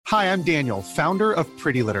Hi, I'm Daniel, founder of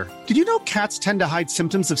Pretty Litter. Did you know cats tend to hide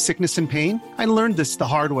symptoms of sickness and pain? I learned this the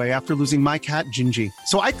hard way after losing my cat, Gingy.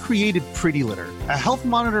 So I created Pretty Litter, a health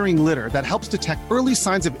monitoring litter that helps detect early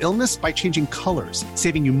signs of illness by changing colors,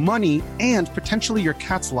 saving you money and potentially your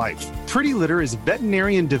cat's life. Pretty Litter is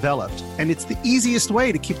veterinarian developed, and it's the easiest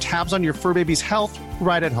way to keep tabs on your fur baby's health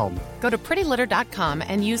right at home. Go to prettylitter.com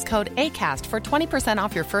and use code ACAST for 20%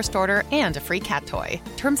 off your first order and a free cat toy.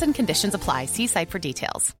 Terms and conditions apply. See site for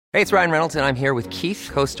details. Hey, it's Ryan Reynolds, and I'm here with Keith,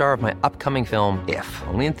 co-star of my upcoming film, If,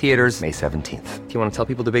 only in theaters May 17th. Do you want to tell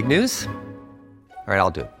people the big news? All right,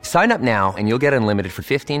 I'll do it. Sign up now and you'll get unlimited for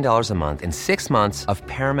 $15 a month and 6 months of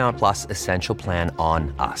Paramount Plus Essential Plan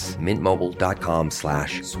on us.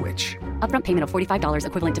 MintMobile.com/switch. Upfront payment of $45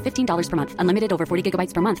 equivalent to $15 per month. Unlimited over 40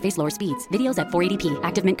 gigabytes per month. Face lower speeds. Videos at 480p.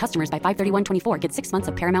 Active Mint customers by 531.24 get 6 months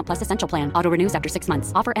of Paramount Plus Essential Plan. Auto renews after 6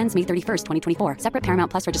 months. Offer ends May 31st, 2024. Separate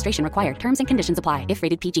Paramount Plus registration required. Terms and conditions apply if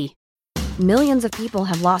rated PG. Millions of people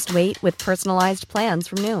have lost weight with personalized plans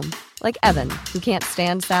from Noom. Like Evan, who can't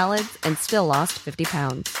stand salads and still lost 50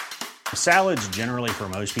 pounds. Salads generally for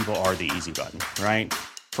most people are the easy button, right?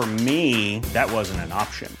 For me, that wasn't an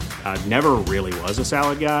option. I never really was a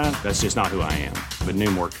salad guy. That's just not who I am. But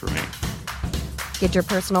Noom worked for me. Get your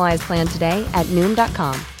personalized plan today at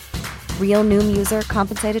Noom.com. Real Noom user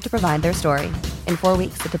compensated to provide their story. In 4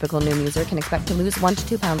 weeks, the typical Noom user can expect to lose 1 to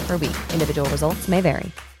 2 pounds per week. Individual results may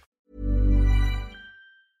vary.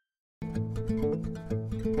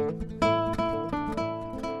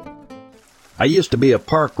 I used to be a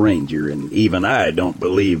park ranger, and even I don't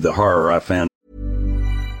believe the horror I found.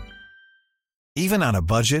 Even on a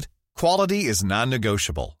budget, quality is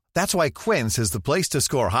non-negotiable. That's why Quince is the place to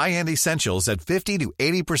score high-end essentials at 50 to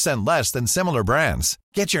 80% less than similar brands.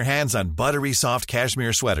 Get your hands on buttery soft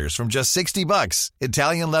cashmere sweaters from just $60,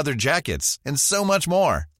 Italian leather jackets, and so much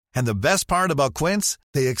more. And the best part about Quince,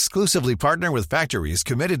 they exclusively partner with factories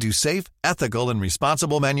committed to safe, ethical, and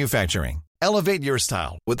responsible manufacturing. Elevate your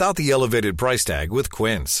style without the elevated price tag with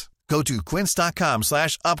Quince. Go to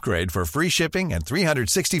quince.com/upgrade for free shipping and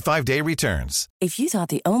 365-day returns. If you thought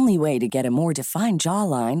the only way to get a more defined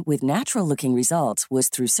jawline with natural-looking results was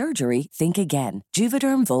through surgery, think again.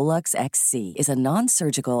 Juvederm Volux XC is a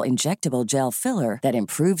non-surgical injectable gel filler that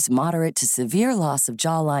improves moderate to severe loss of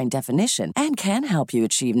jawline definition and can help you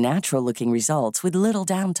achieve natural-looking results with little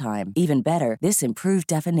downtime. Even better, this improved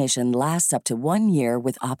definition lasts up to 1 year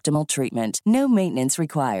with optimal treatment. No maintenance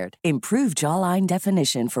required. Improve jawline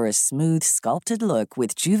definition for a smooth, sculpted look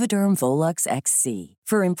with Juvederm Volux XC.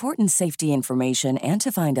 For important safety information and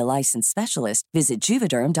to find a licensed specialist, visit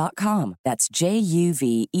Juvederm.com. That's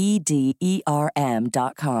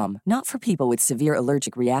JUVEDERM.com. Not for people with severe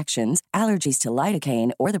allergic reactions, allergies to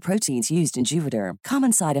lidocaine, or the proteins used in Juvederm.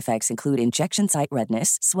 Common side effects include injection site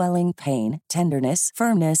redness, swelling, pain, tenderness,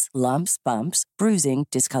 firmness, lumps, bumps, bruising,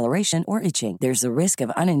 discoloration, or itching. There's a risk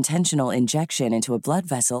of unintentional injection into a blood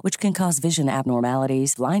vessel, which can cause vision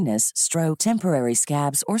abnormalities, blindness, stroke, temporary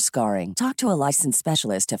scabs, or scarring. Talk to a licensed specialist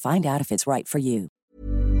to find out if it's right for you.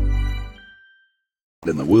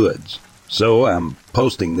 In the woods. So I'm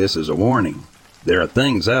posting this as a warning. There are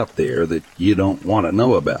things out there that you don't want to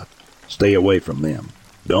know about. Stay away from them.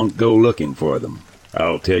 Don't go looking for them.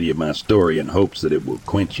 I'll tell you my story in hopes that it will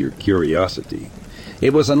quench your curiosity.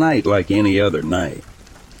 It was a night like any other night.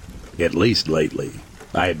 At least lately.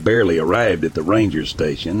 I had barely arrived at the ranger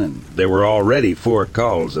station, and there were already 4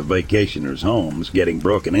 calls of vacationers' homes getting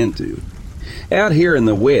broken into. Out here in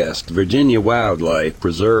the West, Virginia Wildlife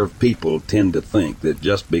Preserve people tend to think that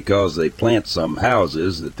just because they plant some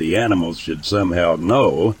houses that the animals should somehow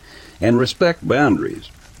know and respect boundaries.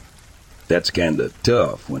 That's kinda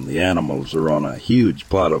tough when the animals are on a huge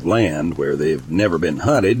plot of land where they've never been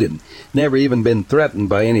hunted and never even been threatened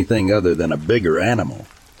by anything other than a bigger animal.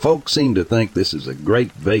 Folks seem to think this is a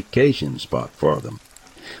great vacation spot for them.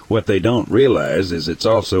 What they don't realize is it's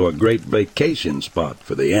also a great vacation spot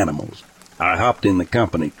for the animals. I hopped in the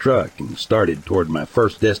company truck and started toward my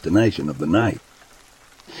first destination of the night.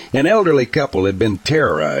 An elderly couple had been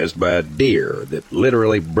terrorized by a deer that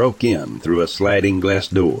literally broke in through a sliding glass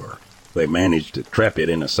door. They managed to trap it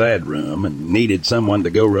in a side room and needed someone to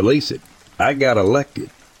go release it. I got elected.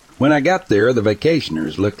 When I got there, the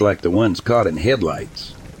vacationers looked like the ones caught in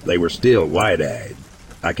headlights. They were still wide-eyed.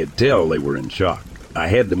 I could tell they were in shock. I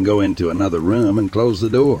had them go into another room and close the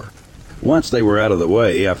door. Once they were out of the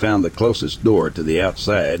way, I found the closest door to the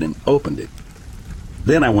outside and opened it.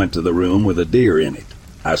 Then I went to the room with a deer in it.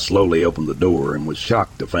 I slowly opened the door and was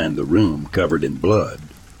shocked to find the room covered in blood.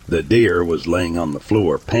 The deer was laying on the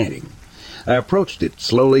floor, panting. I approached it,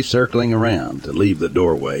 slowly circling around to leave the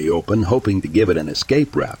doorway open, hoping to give it an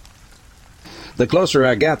escape route. The closer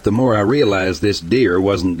I got, the more I realized this deer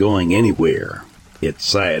wasn't going anywhere. Its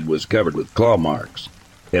side was covered with claw marks.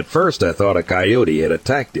 At first I thought a coyote had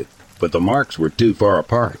attacked it, but the marks were too far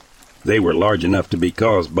apart. They were large enough to be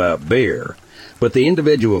caused by a bear, but the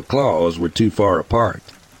individual claws were too far apart.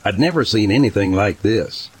 I'd never seen anything like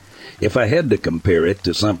this. If I had to compare it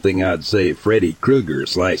to something, I'd say Freddy Krueger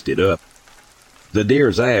sliced it up. The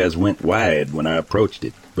deer's eyes went wide when I approached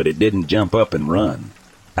it, but it didn't jump up and run.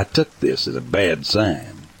 I took this as a bad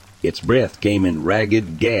sign. Its breath came in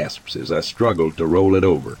ragged gasps as I struggled to roll it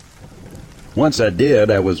over. Once I did,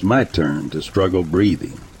 it was my turn to struggle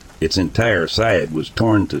breathing. Its entire side was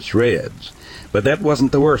torn to shreds, but that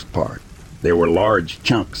wasn't the worst part. There were large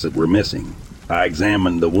chunks that were missing. I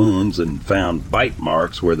examined the wounds and found bite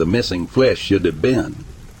marks where the missing flesh should have been.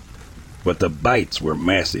 But the bites were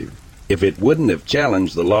massive. If it wouldn't have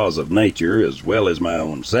challenged the laws of nature as well as my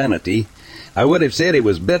own sanity, I would have said it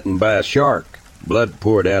was bitten by a shark. Blood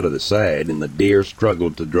poured out of the side, and the deer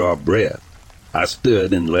struggled to draw breath. I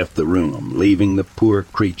stood and left the room, leaving the poor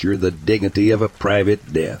creature the dignity of a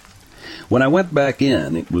private death. When I went back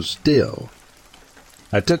in, it was still.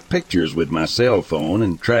 I took pictures with my cell phone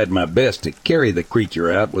and tried my best to carry the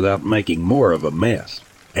creature out without making more of a mess.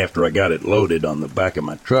 After I got it loaded on the back of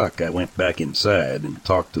my truck, I went back inside and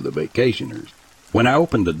talked to the vacationers. When I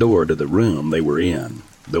opened the door to the room they were in,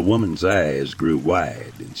 the woman's eyes grew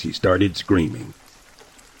wide and she started screaming.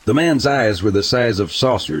 The man's eyes were the size of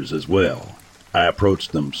saucers as well. I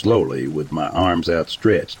approached them slowly with my arms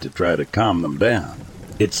outstretched to try to calm them down.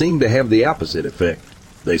 It seemed to have the opposite effect.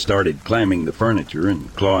 They started climbing the furniture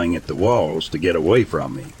and clawing at the walls to get away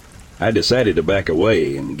from me. I decided to back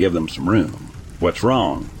away and give them some room. "What's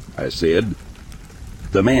wrong?" I said.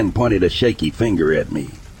 The man pointed a shaky finger at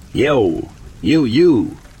me. "Yo,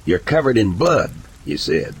 you're covered in blood," he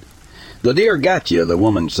said. "The deer got you," the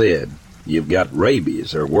woman said. "You've got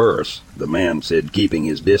rabies or worse," the man said, keeping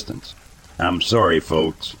his distance. "I'm sorry,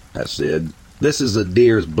 folks," I said. "This is a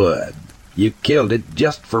deer's blood. You killed it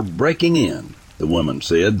just for breaking in," the woman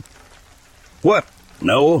said. "What?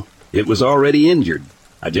 No, it was already injured.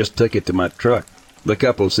 I just took it to my truck." The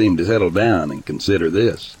couple seemed to settle down and consider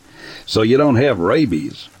this. "So you don't have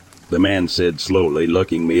rabies," the man said slowly,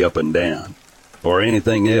 looking me up and down. "Or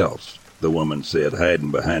anything else," the woman said,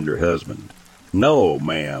 hiding behind her husband. "No,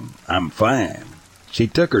 ma'am, I'm fine." She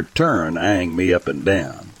took her turn eyeing me up and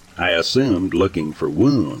down, I assumed looking for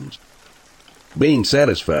wounds. Being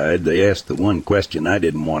satisfied, they asked the one question I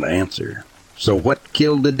didn't want to answer. "So what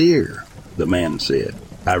killed the deer?" the man said.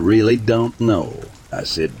 "I really don't know," I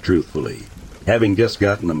said truthfully. Having just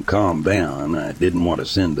gotten them calmed down, I didn't want to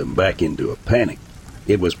send them back into a panic.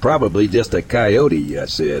 "It was probably just a coyote," I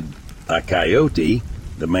said. "A coyote?"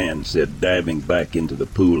 the man said, diving back into the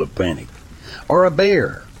pool of panic. "Or a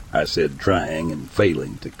bear," I said, trying and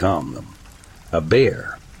failing to calm them. "A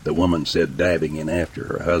bear," the woman said, diving in after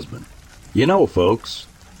her husband. "You know, folks,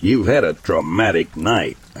 you've had a traumatic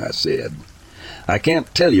night," I said. "I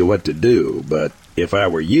can't tell you what to do, but if I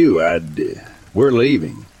were you, We're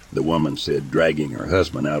leaving," the woman said, dragging her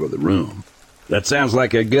husband out of the room. "That sounds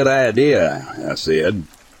like a good idea," I said,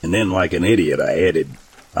 and then like an idiot I added,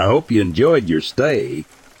 "I hope you enjoyed your stay."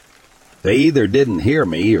 They either didn't hear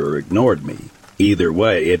me or ignored me. Either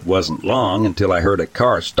way, it wasn't long until I heard a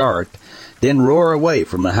car start, then roar away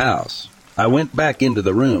from the house. I went back into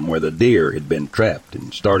the room where the deer had been trapped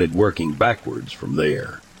and started working backwards from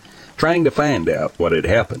there, trying to find out what had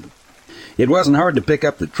happened. It wasn't hard to pick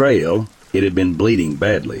up the trail. It had been bleeding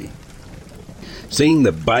badly. Seeing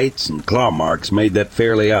the bites and claw marks made that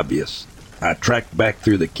fairly obvious. I tracked back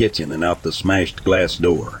through the kitchen and out the smashed glass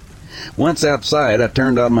door. Once outside, I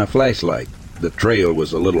turned on my flashlight. The trail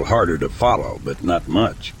was a little harder to follow, but not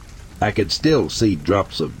much. I could still see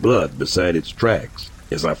drops of blood beside its tracks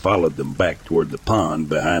as I followed them back toward the pond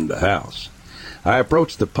behind the house. I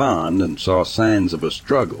approached the pond and saw signs of a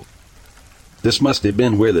struggle. This must have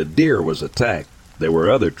been where the deer was attacked. There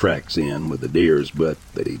were other tracks in with the deers, but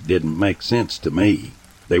they didn't make sense to me.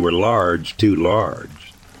 They were large, too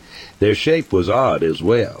large. Their shape was odd as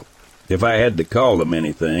well. If I had to call them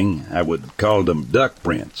anything, I would call them duck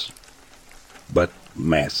prints. But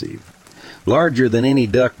massive. Larger than any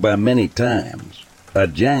duck by many times. A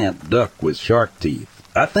giant duck with shark teeth.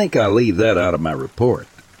 I think I'll leave that out of my report,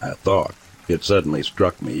 I thought. It suddenly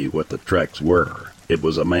struck me what the tracks were. It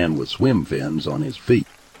was a man with swim fins on his feet.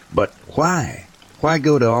 But why? Why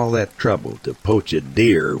go to all that trouble to poach a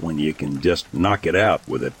deer when you can just knock it out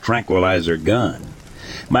with a tranquilizer gun?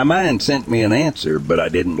 My mind sent me an answer, but I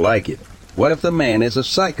didn't like it. What if the man is a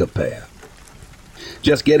psychopath?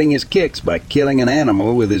 Just getting his kicks by killing an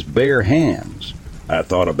animal with his bare hands. I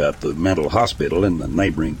thought about the mental hospital in the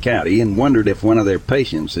neighboring county and wondered if one of their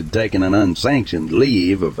patients had taken an unsanctioned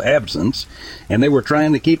leave of absence and they were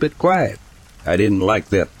trying to keep it quiet. I didn't like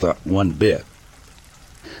that thought one bit.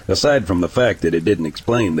 Aside from the fact that it didn't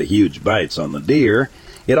explain the huge bites on the deer,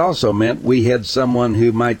 it also meant we had someone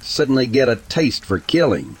who might suddenly get a taste for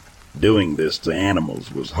killing. Doing this to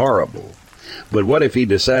animals was horrible. But what if he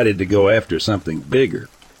decided to go after something bigger?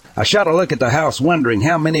 I shot a look at the house, wondering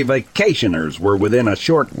how many vacationers were within a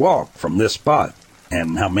short walk from this spot,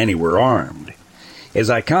 and how many were armed. As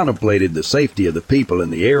I contemplated the safety of the people in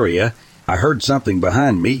the area, I heard something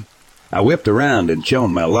behind me. I whipped around and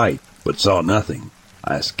shone my light, but saw nothing.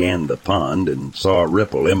 I scanned the pond and saw a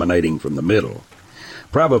ripple emanating from the middle.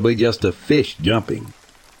 Probably just a fish jumping.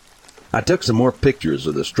 I took some more pictures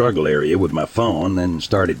of the struggle area with my phone and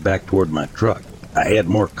started back toward my truck. I had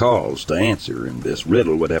more calls to answer, and this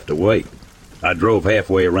riddle would have to wait. I drove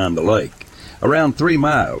halfway around the lake, around 3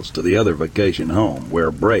 miles to the other vacation home, where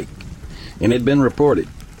a break, and it had been reported.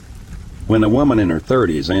 When a woman in her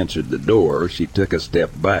 30s answered the door, she took a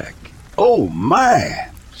step back. "Oh, my!"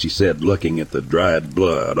 she said, looking at the dried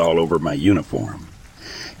blood all over my uniform.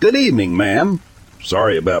 "Good evening, ma'am.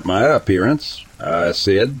 Sorry about my appearance," I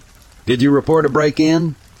said. "Did you report a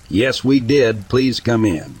break-in?" "Yes, we did. Please come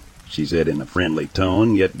in," she said in a friendly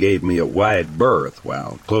tone, yet gave me a wide berth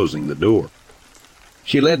while closing the door.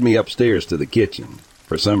 She led me upstairs to the kitchen.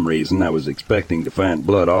 For some reason, I was expecting to find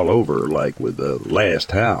blood all over, like with the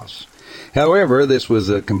last house. However, this was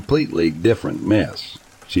a completely different mess.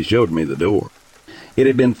 She showed me the door. It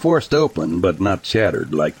had been forced open, but not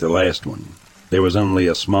shattered like the last one. There was only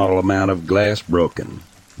a small amount of glass broken.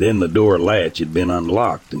 Then the door latch had been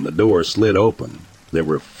unlocked, and the door slid open. There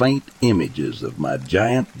were faint images of my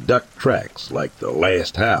giant duck tracks like the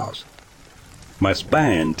last house. My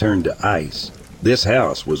spine turned to ice. This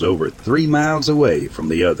house was over 3 miles away from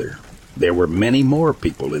the other. There were many more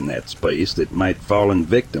people in that space that might fallen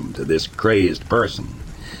victim to this crazed person.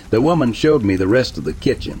 The woman showed me the rest of the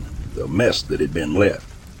kitchen, the mess that had been left.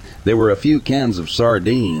 There were a few cans of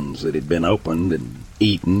sardines that had been opened and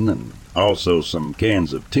eaten, and also some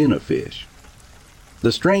cans of tuna fish.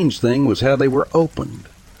 The strange thing was how they were opened.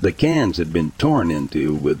 The cans had been torn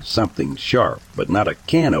into with something sharp, but not a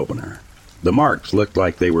can opener. The marks looked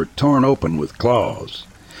like they were torn open with claws.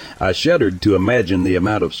 I shuddered to imagine the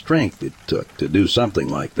amount of strength it took to do something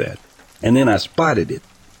like that. And then I spotted it.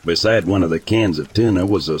 Beside one of the cans of tuna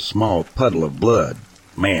was a small puddle of blood.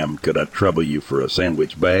 "Ma'am, could I trouble you for a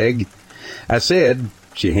sandwich bag?" I said.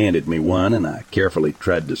 She handed me one, and I carefully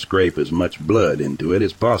tried to scrape as much blood into it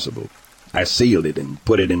as possible. I sealed it and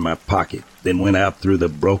put it in my pocket, then went out through the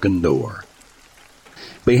broken door.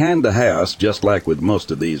 Behind the house, just like with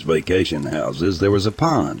most of these vacation houses, there was a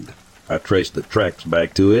pond. I traced the tracks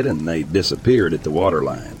back to it, and they disappeared at the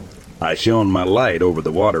waterline. I shone my light over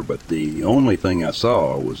the water, but the only thing I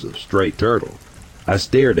saw was a stray turtle. I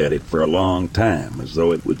stared at it for a long time, as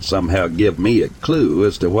though it would somehow give me a clue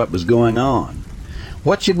as to what was going on.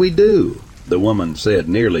 "What should we do?" the woman said,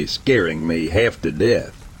 nearly scaring me half to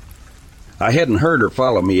death. I hadn't heard her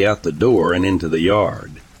follow me out the door and into the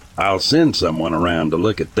yard. "I'll send someone around to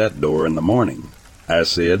look at that door in the morning," I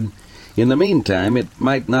said. "In the meantime, it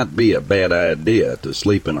might not be a bad idea to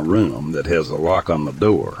sleep in a room that has a lock on the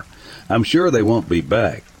door. I'm sure they won't be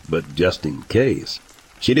back, but just in case."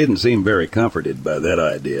 She didn't seem very comforted by that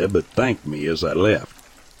idea, but thanked me as I left.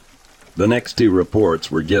 The next 2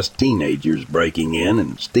 reports were just teenagers breaking in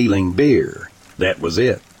and stealing beer. That was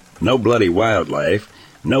it. No bloody wildlife,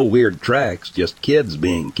 no weird tracks, just kids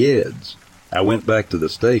being kids. I went back to the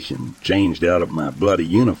station, changed out of my bloody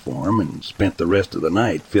uniform, and spent the rest of the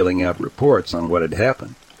night filling out reports on what had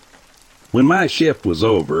happened. When my shift was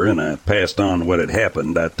over and I passed on what had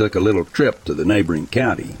happened, I took a little trip to the neighboring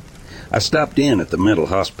county. I stopped in at the mental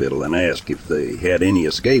hospital and asked if they had any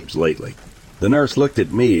escapes lately. The nurse looked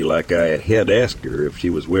at me like I had asked her if she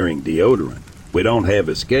was wearing deodorant. "We don't have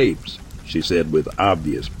escapes," she said with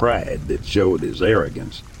obvious pride that showed as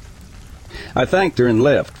arrogance. I thanked her and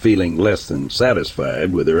left, feeling less than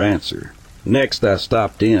satisfied with her answer. Next, I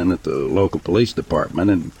stopped in at the local police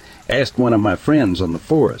department and asked one of my friends on the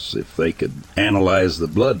force if they could analyze the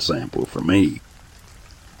blood sample for me.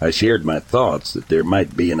 I shared my thoughts that there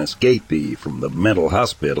might be an escapee from the mental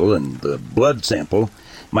hospital, and the blood sample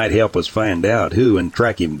might help us find out who and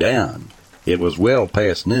track him down. It was well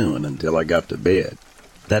past noon until I got to bed.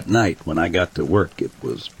 That night, when I got to work, it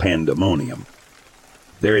was pandemonium.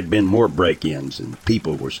 There had been more break-ins, and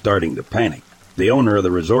people were starting to panic. The owner of the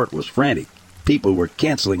resort was frantic. People were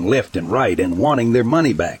canceling left and right and wanting their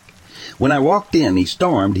money back. When I walked in, he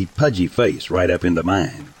stormed his pudgy face right up into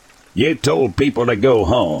mine. You told people to go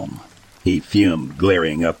home, he fumed,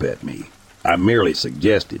 glaring up at me. I merely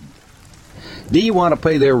suggested. Do you want to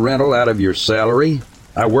pay their rental out of your salary?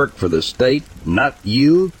 I work for the state, not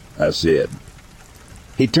you, I said.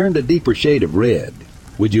 He turned a deeper shade of red.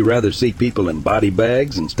 Would you rather see people in body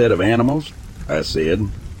bags instead of animals? I said.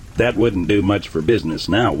 That wouldn't do much for business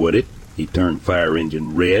now, would it? He turned fire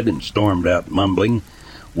engine red and stormed out, mumbling.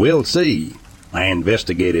 We'll see. I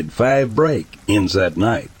investigated 5 break-ins that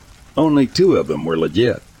night. Only 2 of them were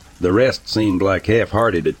legit. The rest seemed like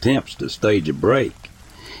half-hearted attempts to stage a break,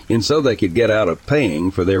 and so they could get out of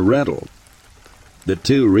paying for their rental. The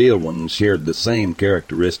 2 real ones shared the same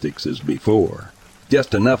characteristics as before.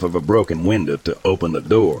 Just enough of a broken window to open the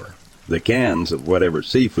door, the cans of whatever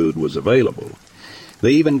seafood was available.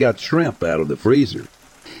 They even got shrimp out of the freezer.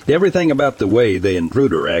 Everything about the way the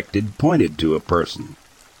intruder acted pointed to a person.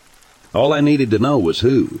 All I needed to know was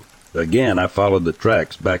who. Again, I followed the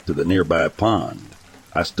tracks back to the nearby pond.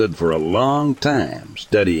 I stood for a long time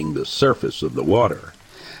studying the surface of the water.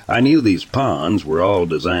 I knew these ponds were all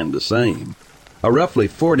designed the same. A roughly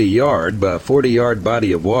 40-yard by 40-yard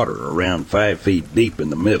body of water around 5 feet deep in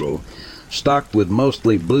the middle, stocked with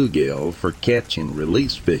mostly bluegill for catch and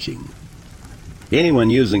release fishing. Anyone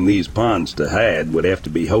using these ponds to hide would have to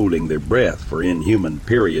be holding their breath for inhuman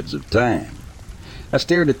periods of time. I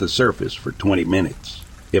stared at the surface for 20 minutes.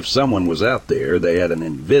 If someone was out there, they had an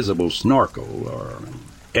invisible snorkel or an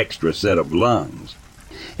extra set of lungs.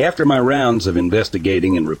 After my rounds of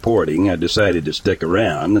investigating and reporting, I decided to stick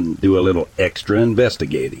around and do a little extra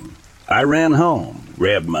investigating. I ran home,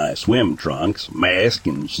 grabbed my swim trunks, mask,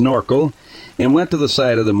 and snorkel, and went to the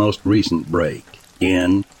site of the most recent break.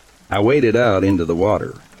 I waded out into the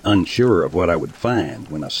water, unsure of what I would find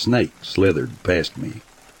when a snake slithered past me.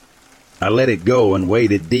 I let it go and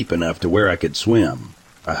waded deep enough to where I could swim.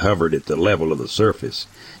 I hovered at the level of the surface,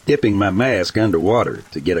 dipping my mask underwater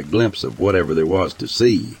to get a glimpse of whatever there was to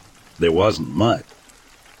see. There wasn't much.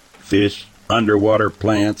 Fish, underwater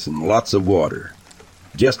plants, and lots of water.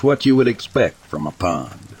 Just what you would expect from a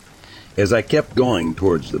pond. As I kept going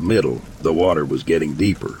towards the middle, the water was getting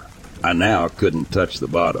deeper. I now couldn't touch the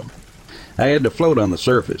bottom. I had to float on the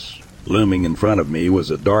surface. Looming in front of me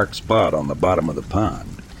was a dark spot on the bottom of the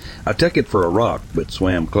pond. I took it for a rock, but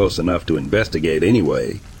swam close enough to investigate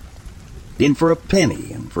anyway. In for a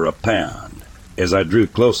penny and for a pound. As I drew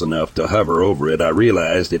close enough to hover over it, I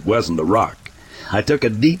realized it wasn't a rock. I took a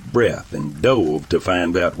deep breath and dove to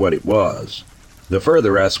find out what it was. The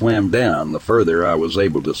further I swam down, the further I was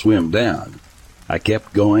able to swim down. I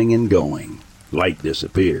kept going and going. Light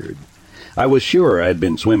disappeared. I was sure I'd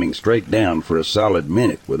been swimming straight down for a solid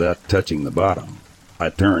minute without touching the bottom. I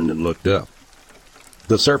turned and looked up.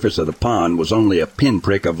 The surface of the pond was only a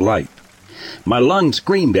pinprick of light. My lungs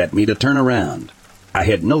screamed at me to turn around. I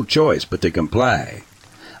had no choice but to comply.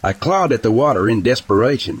 I clawed at the water in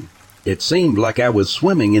desperation. It seemed like I was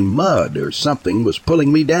swimming in mud or something was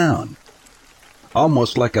pulling me down.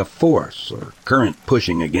 Almost like a force or current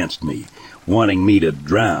pushing against me, wanting me to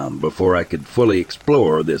drown before I could fully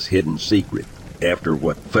explore this hidden secret. After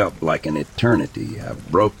what felt like an eternity, I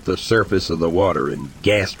broke the surface of the water and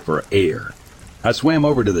gasped for air. I swam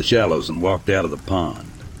over to the shallows and walked out of the pond.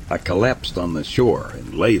 I collapsed on the shore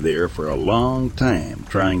and lay there for a long time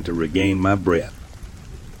trying to regain my breath.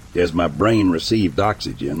 As my brain received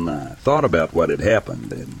oxygen, I thought about what had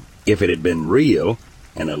happened and if it had been real,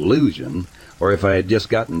 an illusion, or if I had just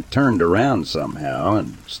gotten turned around somehow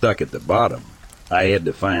and stuck at the bottom. I had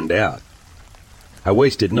to find out. I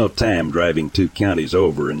wasted no time driving 2 counties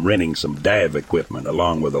over and renting some dive equipment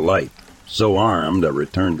along with a light. So armed, I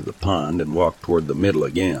returned to the pond and walked toward the middle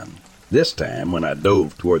again. This time, when I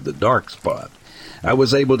dove toward the dark spot, I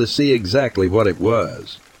was able to see exactly what it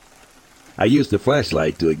was. I used the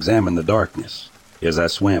flashlight to examine the darkness. As I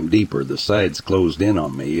swam deeper, the sides closed in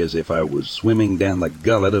on me as if I was swimming down the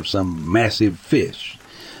gullet of some massive fish.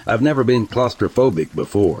 I've never been claustrophobic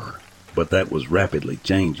before, but that was rapidly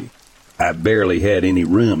changing. I barely had any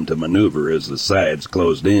room to maneuver as the sides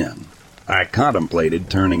closed in. I contemplated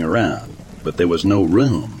turning around, but there was no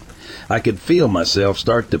room. I could feel myself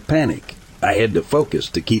start to panic. I had to focus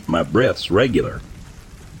to keep my breaths regular.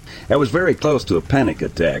 I was very close to a panic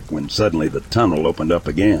attack when suddenly the tunnel opened up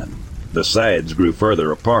again. The sides grew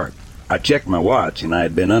further apart. I checked my watch and I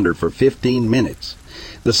had been under for 15 minutes.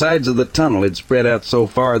 The sides of the tunnel had spread out so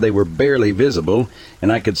far they were barely visible,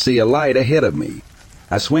 and I could see a light ahead of me.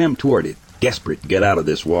 I swam toward it, desperate to get out of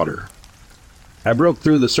this water. I broke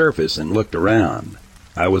through the surface and looked around.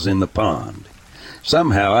 I was in the pond.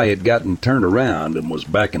 Somehow I had gotten turned around and was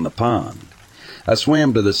back in the pond. I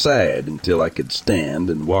swam to the side until I could stand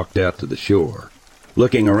and walked out to the shore.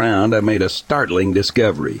 Looking around, I made a startling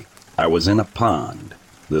discovery. I was in a pond,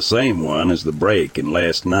 the same one as the break-in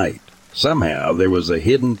last night. Somehow there was a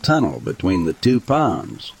hidden tunnel between the two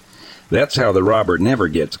ponds. That's how the robber never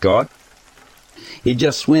gets caught. He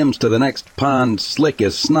just swims to the next pond slick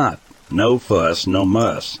as snot. No fuss, no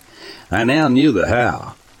muss. I now knew the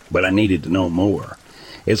how, but I needed to know more.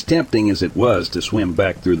 As tempting as it was to swim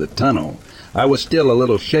back through the tunnel, I was still a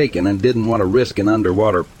little shaken and didn't want to risk an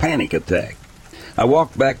underwater panic attack. I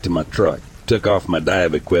walked back to my truck, took off my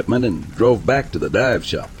dive equipment, and drove back to the dive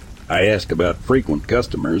shop. I asked about frequent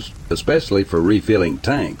customers, especially for refilling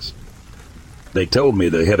tanks. They told me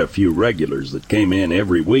they had a few regulars that came in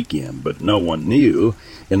every weekend, but no one knew,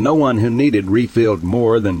 and no one who needed refilled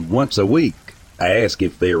more than once a week. I asked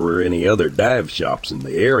if there were any other dive shops in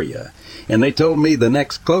the area, and they told me the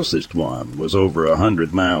next closest one was over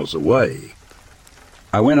 100 miles away.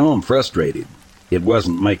 I went home frustrated. It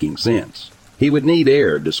wasn't making sense. He would need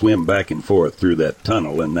air to swim back and forth through that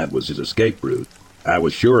tunnel, and that was his escape route. I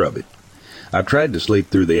was sure of it. I tried to sleep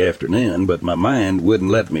through the afternoon, but my mind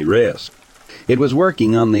wouldn't let me rest. It was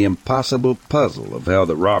working on the impossible puzzle of how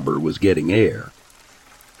the robber was getting air.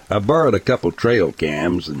 I borrowed a couple trail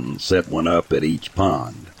cams and set one up at each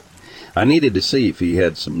pond. I needed to see if he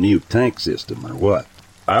had some new tank system or what.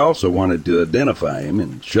 I also wanted to identify him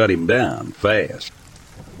and shut him down fast.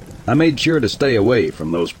 I made sure to stay away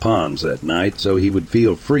from those ponds that night so he would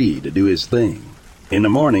feel free to do his thing. In the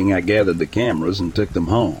morning, I gathered the cameras and took them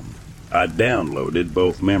home. I downloaded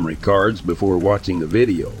both memory cards before watching the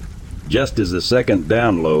video. Just as the second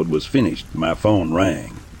download was finished, my phone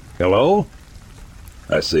rang. "Hello?"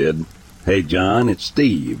 I said. "Hey, John, it's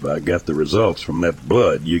Steve. I got the results from that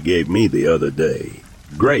blood you gave me the other day."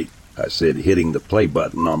 "Great," I said, hitting the play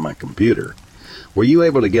button on my computer. "Were you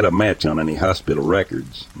able to get a match on any hospital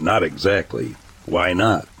records?" "Not exactly." "Why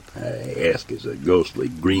not?" I asked as a ghostly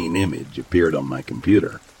green image appeared on my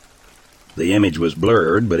computer. The image was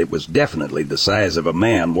blurred, but it was definitely the size of a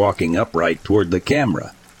man walking upright toward the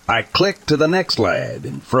camera. I clicked to the next slide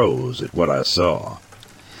and froze at what I saw.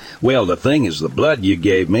 "Well, the thing is, the blood you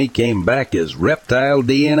gave me came back as reptile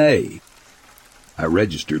DNA." I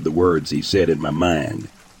registered the words he said in my mind,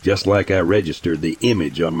 just like I registered the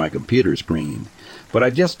image on my computer screen, but I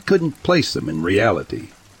just couldn't place them in reality.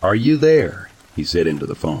 "Are you there?" he said into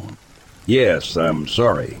the phone. "Yes, I'm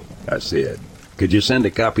sorry," I said. "Could you send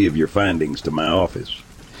a copy of your findings to my office?"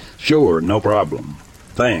 "Sure, no problem.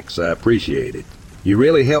 Thanks, I appreciate it. You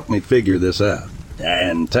really helped me figure this out."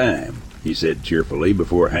 "And time," he said cheerfully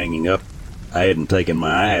before hanging up. I hadn't taken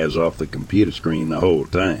my eyes off the computer screen the whole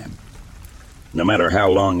time. No matter how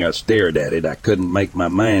long I stared at it, I couldn't make my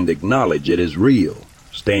mind acknowledge it as real.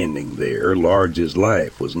 Standing there, large as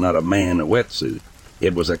life, was not a man in a wetsuit.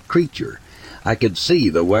 It was a creature. I could see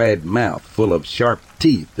the wide mouth full of sharp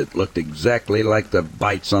teeth that looked exactly like the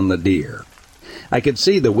bites on the deer. I could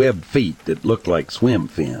see the webbed feet that looked like swim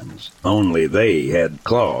fins, only they had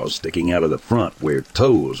claws sticking out of the front where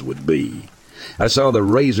toes would be. I saw the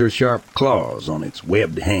razor-sharp claws on its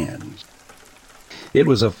webbed hands. It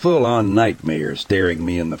was a full-on nightmare staring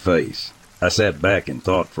me in the face. I sat back and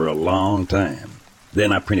thought for a long time.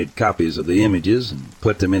 Then I printed copies of the images and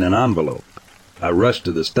put them in an envelope. I rushed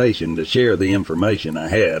to the station to share the information I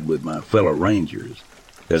had with my fellow rangers.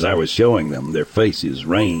 As I was showing them, their faces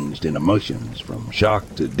ranged in emotions from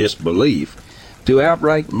shock to disbelief to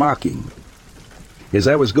outright mocking. As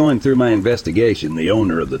I was going through my investigation, the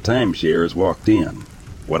owner of the timeshares walked in.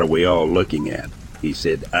 "What are we all looking at?" he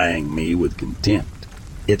said, eyeing me with contempt.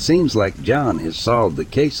 "It seems like John has solved the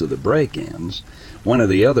case of the break-ins," one of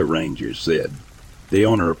the other rangers said. The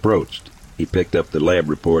owner approached. He picked up the lab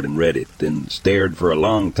report and read it, then stared for a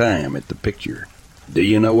long time at the picture. "Do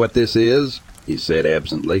you know what this is?" he said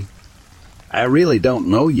absently. "I really don't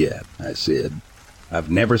know yet," I said. "I've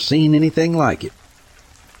never seen anything like it."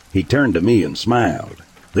 He turned to me and smiled.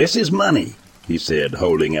 "This is money," he said,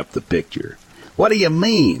 holding up the picture. "What do you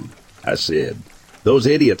mean?" I said. "Those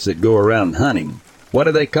idiots that go around hunting, what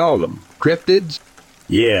do they call them? Cryptids?"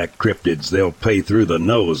 "Yeah, cryptids. They'll pay through the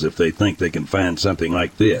nose if they think they can find something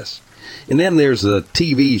like this. And then there's the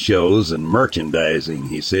TV shows and merchandising,"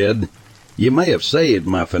 he said. "You may have saved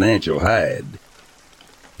my financial hide."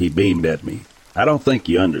 He beamed at me. "I don't think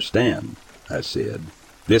you understand," I said.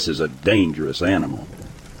 "This is a dangerous animal.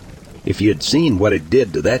 If you had seen what it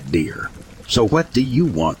did to that deer. So what do you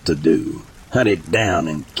want to do? Hunt it down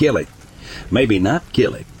and kill it. Maybe not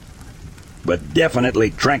kill it, but definitely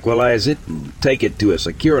tranquilize it and take it to a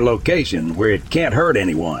secure location where it can't hurt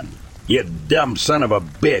anyone. You dumb son of a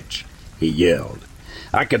bitch," he yelled.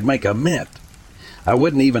 "I could make a mint. I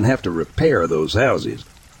wouldn't even have to repair those houses.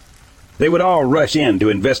 They would all rush in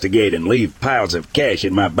to investigate and leave piles of cash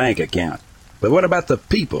in my bank account. But what about the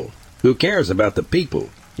people? Who cares about the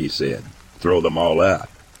people? He said. Throw them all out.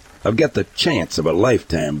 I've got the chance of a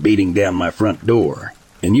lifetime beating down my front door,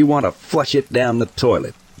 and you want to flush it down the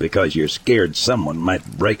toilet because you're scared someone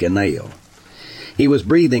might break a nail. He was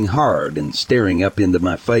breathing hard and staring up into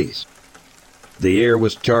my face. The air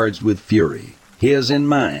was charged with fury, his and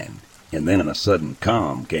mine, and then a sudden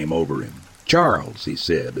calm came over him. "Charles," he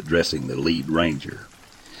said, addressing the lead ranger,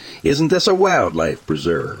 "isn't this a wildlife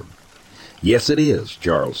preserve?" "Yes, it is,"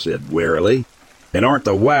 Charles said warily. "And aren't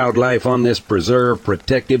the wildlife on this preserve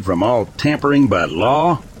protected from all tampering by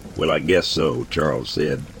law?" "Well, I guess so," Charles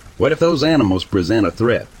said. "What if those animals present a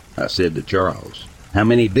threat?" I said to Charles. "How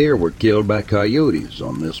many deer were killed by coyotes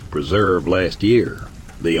on this preserve last year?"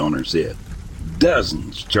 The owner said.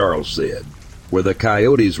 "Dozens," Charles said. "Were the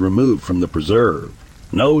coyotes removed from the preserve?"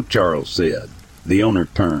 "No," Charles said. The owner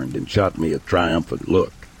turned and shot me a triumphant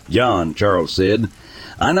look. "John," Charles said,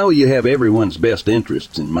 "I know you have everyone's best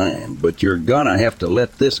interests in mind, but you're gonna have to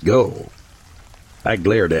let this go." I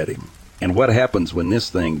glared at him. And what happens when this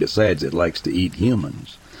thing decides it likes to eat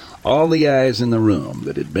humans? All the eyes in the room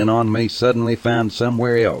that had been on me suddenly found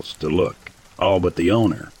somewhere else to look, all but the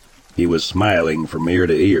owner. He was smiling from ear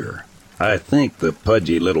to ear. I think the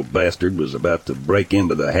pudgy little bastard was about to break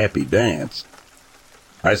into the happy dance.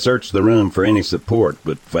 I searched the room for any support,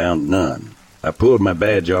 but found none. I pulled my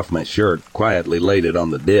badge off my shirt, quietly laid it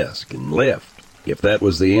on the desk, and left. If that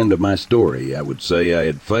was the end of my story, I would say I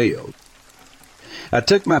had failed. I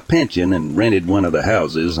took my pension and rented one of the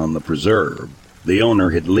houses on the preserve. The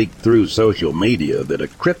owner had leaked through social media that a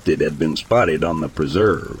cryptid had been spotted on the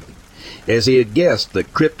preserve. As he had guessed, the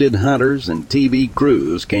cryptid hunters and TV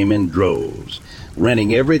crews came in droves,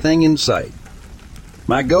 renting everything in sight.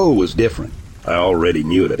 My goal was different. I already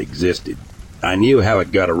knew it existed. I knew how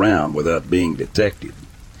it got around without being detected.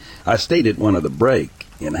 I stayed at one of the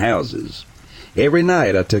break-in houses. Every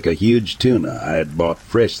night I took a huge tuna I had bought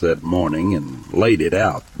fresh that morning and laid it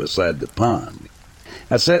out beside the pond.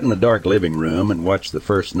 I sat in the dark living room and watched the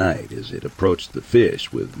first night as it approached the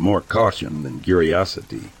fish with more caution than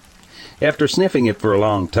curiosity. After sniffing it for a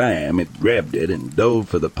long time, it grabbed it and dove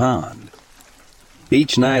for the pond.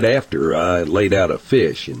 Each night after, I laid out a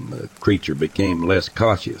fish, and the creature became less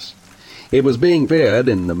cautious. It was being fed,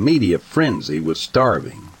 and the media frenzy was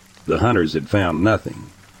starving. The hunters had found nothing.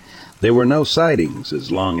 There were no sightings as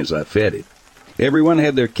long as I fed it. Everyone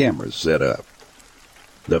had their cameras set up.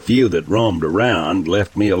 The few that roamed around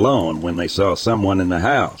left me alone when they saw someone in the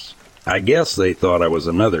house. I guess they thought I was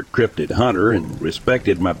another cryptid hunter and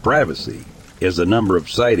respected my privacy. As the number of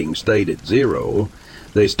sightings stayed at 0,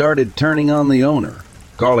 they started turning on the owner,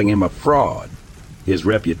 calling him a fraud. His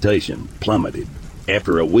reputation plummeted.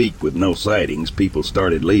 After a week with no sightings, people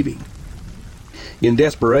started leaving. In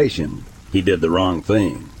desperation, he did the wrong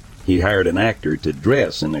thing. He hired an actor to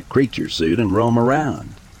dress in a creature suit and roam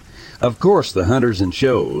around. Of course, the hunters and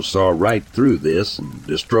shows saw right through this and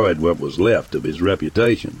destroyed what was left of his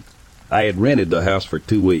reputation. I had rented the house for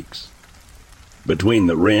 2 weeks. Between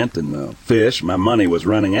the rent and the fish, my money was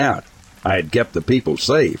running out. I had kept the people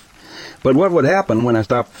safe. But what would happen when I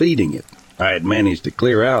stopped feeding it? I had managed to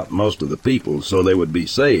clear out most of the people so they would be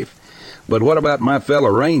safe. But what about my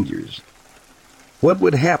fellow rangers? What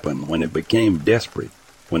would happen when it became desperate,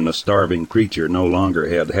 when the starving creature no longer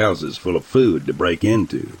had houses full of food to break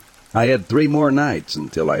into? I had 3 more nights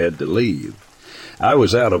until I had to leave. I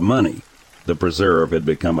was out of money. The preserve had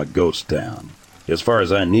become a ghost town. As far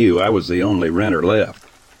as I knew, I was the only renter left.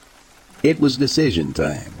 It was decision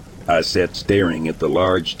time. I sat staring at the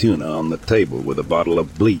large tuna on the table with a bottle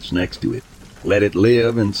of bleach next to it. Let it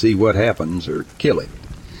live and see what happens, or kill it.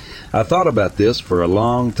 I thought about this for a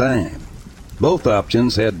long time. Both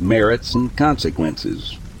options had merits and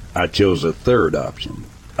consequences. I chose a third option,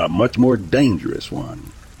 a much more dangerous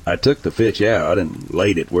one. I took the fish out and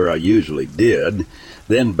laid it where I usually did,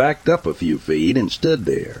 then backed up a few feet and stood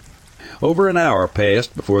there. Over an hour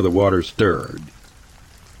passed before the water stirred.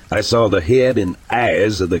 I saw the head and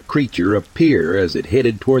eyes of the creature appear as it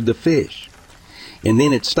headed toward the fish. And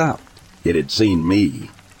then it stopped. It had seen me.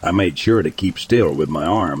 I made sure to keep still with my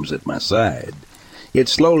arms at my side. It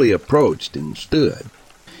slowly approached and stood.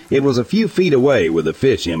 It was a few feet away with the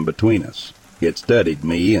fish in between us. It studied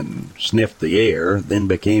me and sniffed the air, then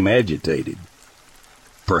became agitated.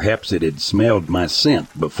 Perhaps it had smelled my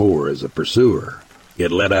scent before as a pursuer.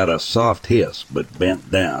 It let out a soft hiss, but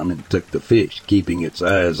bent down and took the fish, keeping its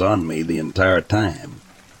eyes on me the entire time.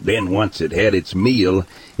 Then once it had its meal,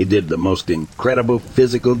 it did the most incredible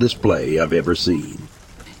physical display I've ever seen.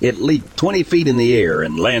 It leaped 20 feet in the air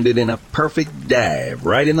and landed in a perfect dive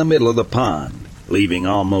right in the middle of the pond, leaving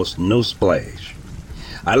almost no splash.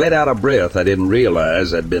 I let out a breath I didn't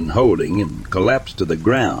realize I'd been holding and collapsed to the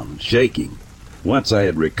ground, shaking. Once I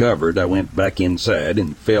had recovered, I went back inside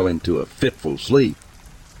and fell into a fitful sleep.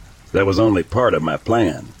 That was only part of my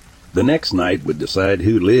plan. The next night would decide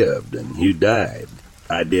who lived and who died.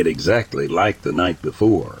 I did exactly like the night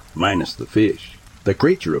before, minus the fish. The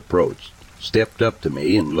creature approached, stepped up to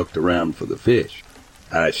me, and looked around for the fish.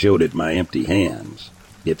 I showed it my empty hands.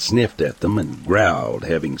 It sniffed at them and growled,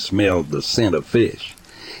 having smelled the scent of fish.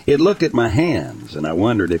 It looked at my hands, and I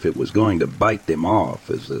wondered if it was going to bite them off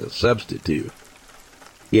as a substitute.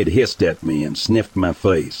 It hissed at me and sniffed my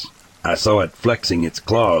face. I saw it flexing its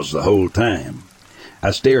claws the whole time. I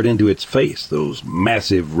stared into its face, those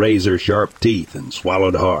massive razor-sharp teeth, and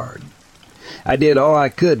swallowed hard. I did all I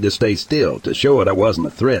could to stay still, to show it I wasn't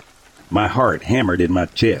a threat. My heart hammered in my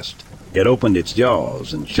chest. It opened its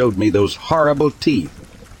jaws and showed me those horrible teeth.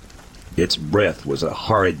 Its breath was a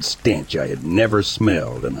horrid stench I had never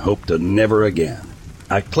smelled and hoped to never again.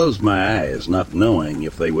 I closed my eyes, not knowing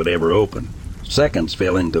if they would ever open. Seconds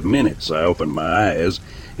fell into minutes. I opened my eyes,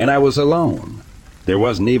 and I was alone. There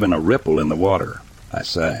wasn't even a ripple in the water. I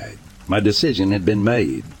sighed. My decision had been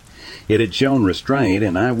made. It had shown restraint,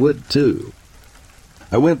 and I would too.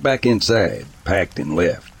 I went back inside, packed and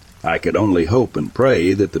left. I could only hope and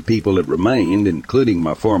pray that the people that remained, including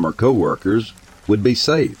my former co-workers, would be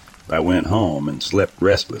safe. I went home and slept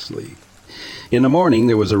restlessly. In the morning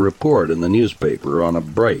there was a report in the newspaper on a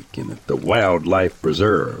break-in at the Wildlife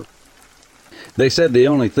Preserve. They said the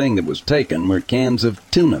only thing that was taken were cans of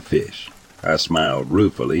tuna fish. I smiled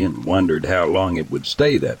ruefully and wondered how long it would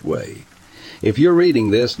stay that way. If you're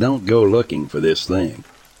reading this, don't go looking for this thing.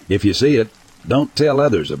 If you see it, don't tell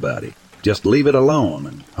others about it. Just leave it alone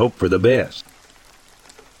and hope for the best.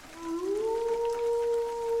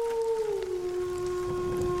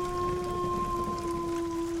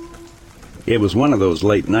 It was one of those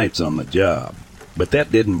late nights on the job, but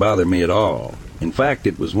that didn't bother me at all. In fact,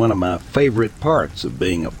 it was one of my favorite parts of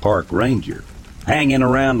being a park ranger. Hanging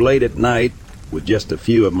around late at night with just a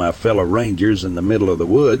few of my fellow rangers in the middle of the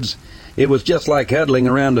woods, it was just like huddling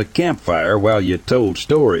around a campfire while you told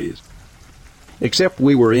stories. Except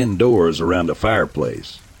we were indoors around a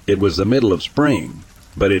fireplace. It was the middle of spring,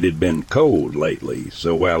 but it had been cold lately,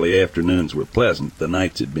 so while the afternoons were pleasant, the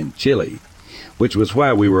nights had been chilly, which was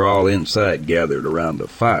why we were all inside gathered around a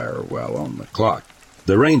fire while on the clock.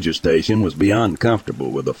 The ranger station was beyond comfortable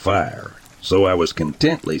with a fire, so I was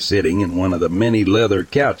contently sitting in one of the many leather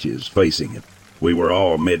couches facing it. We were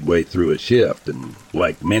all midway through a shift, and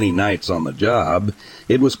like many nights on the job,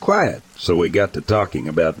 it was quiet, so we got to talking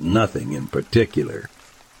about nothing in particular.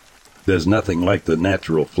 There's nothing like the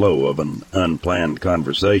natural flow of an unplanned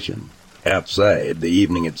conversation. Outside, the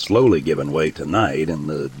evening had slowly given way to night, and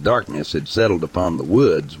the darkness had settled upon the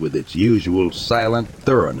woods with its usual silent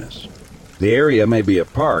thoroughness. The area may be a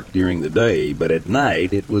park during the day, but at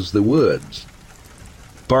night it was the woods.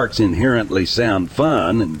 Parks inherently sound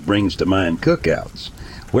fun and brings to mind cookouts,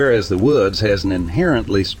 whereas the woods has an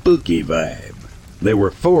inherently spooky vibe. There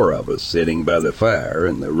were 4 of us sitting by the fire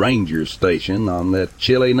in the ranger station on that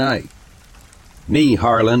chilly night. Me,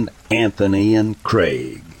 Harlan, Anthony, and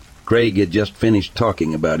Craig. Craig had just finished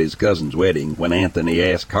talking about his cousin's wedding when Anthony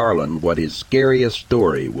asked Harlan what his scariest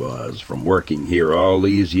story was from working here all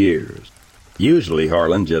these years. Usually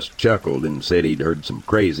Harlan just chuckled and said he'd heard some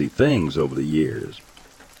crazy things over the years.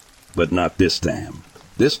 But not this time.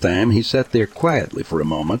 This time he sat there quietly for a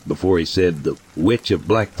moment before he said the Witch of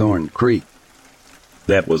Blackthorn Creek.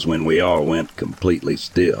 That was when we all went completely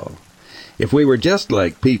still. If we were just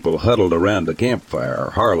like people huddled around a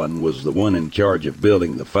campfire, Harlan was the one in charge of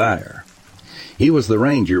building the fire. He was the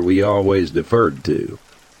ranger we always deferred to.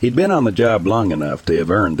 He'd been on the job long enough to have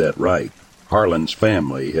earned that right. Harlan's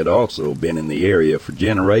family had also been in the area for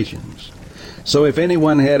generations. So if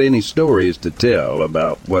anyone had any stories to tell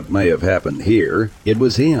about what may have happened here, it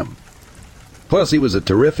was him. Plus, he was a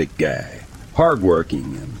terrific guy,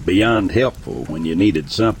 hardworking and beyond helpful when you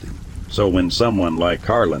needed something. So when someone like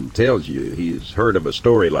Harlan tells you he's heard of a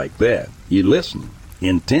story like that, you listen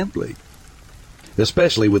intently,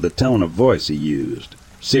 especially with the tone of voice he used,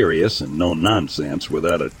 serious and no nonsense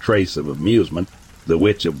without a trace of amusement. The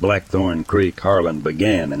Witch of Blackthorn Creek, Harlan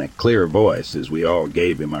began in a clear voice as we all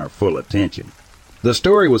gave him our full attention. The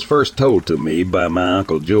story was first told to me by my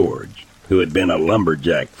Uncle George, who had been a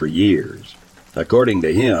lumberjack for years. According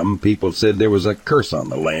to him, people said there was a curse on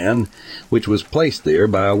the land, which was placed there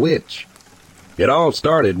by a witch. It all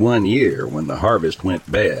started one year when the harvest went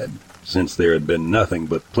bad, since there had been nothing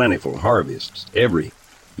but plentiful harvests every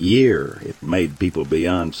year, it made people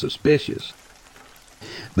beyond suspicious.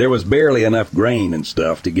 There was barely enough grain and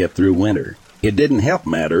stuff to get through winter. It didn't help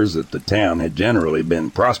matters that the town had generally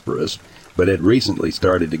been prosperous, but had recently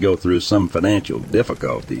started to go through some financial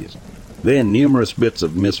difficulties. Then numerous bits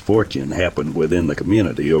of misfortune happened within the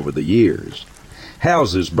community over the years.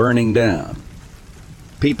 Houses burning down,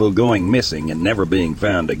 people going missing and never being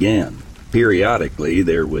found again. Periodically,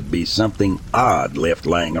 there would be something odd left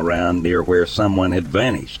lying around near where someone had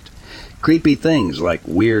vanished. Creepy things like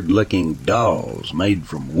weird-looking dolls made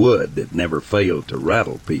from wood that never failed to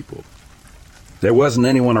rattle people. There wasn't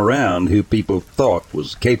anyone around who people thought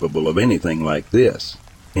was capable of anything like this.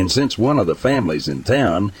 And since one of the families in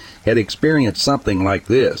town had experienced something like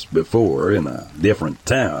this before in a different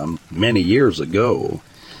town many years ago,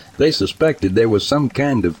 they suspected there was some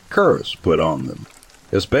kind of curse put on them,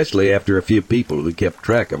 especially after a few people who kept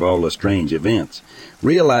track of all the strange events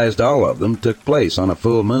realized all of them took place on a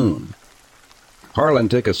full moon. Harlan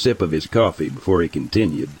took a sip of his coffee before he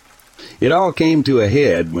continued. It all came to a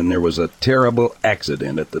head when there was a terrible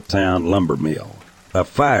accident at the town lumber mill, a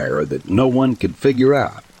fire that no one could figure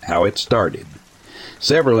out how it started.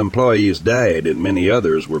 Several employees died and many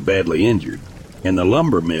others were badly injured, and the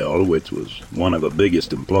lumber mill, which was one of the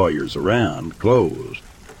biggest employers around, closed.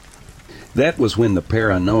 That was when the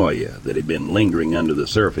paranoia that had been lingering under the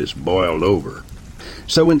surface boiled over.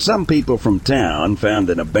 So when some people from town found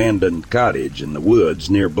an abandoned cottage in the woods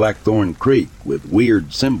near Blackthorn Creek with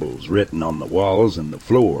weird symbols written on the walls and the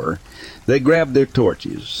floor, they grabbed their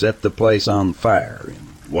torches, set the place on fire,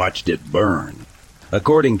 and watched it burn.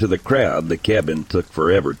 According to the crowd, the cabin took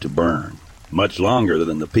forever to burn, much longer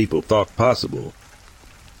than the people thought possible.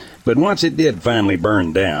 But once it did finally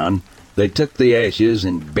burn down, they took the ashes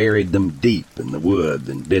and buried them deep in the wood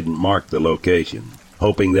and didn't mark the location,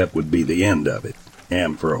 hoping that would be the end of it.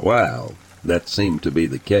 And for a while, that seemed to be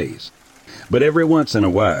the case. But every once in a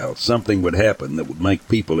while, something would happen that would make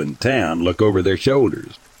people in town look over their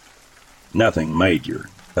shoulders. Nothing major,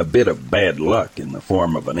 a bit of bad luck in the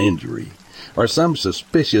form of an injury, or some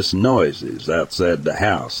suspicious noises outside the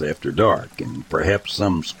house after dark, and perhaps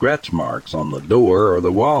some scratch marks on the door or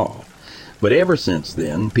the wall. But ever since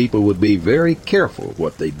then, people would be very careful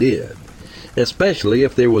what they did, especially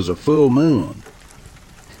if there was a full moon.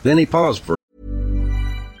 Then he paused for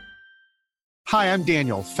Hi, I'm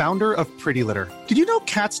Daniel, founder of Pretty Litter. Did you know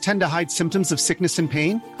cats tend to hide symptoms of sickness and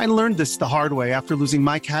pain? I learned this the hard way after losing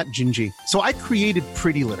my cat, Gingy. So I created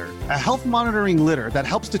Pretty Litter, a health monitoring litter that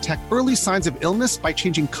helps detect early signs of illness by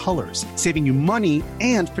changing colors, saving you money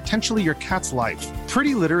and potentially your cat's life.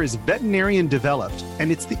 Pretty Litter is veterinarian developed, and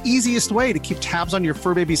it's the easiest way to keep tabs on your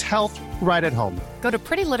fur baby's health right at home. Go to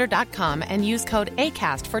prettylitter.com and use code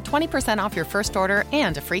ACAST for 20% off your first order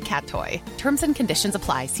and a free cat toy. Terms and conditions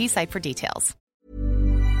apply. See site for details.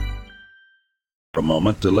 a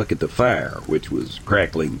moment to look at the fire, which was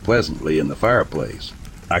crackling pleasantly in the fireplace.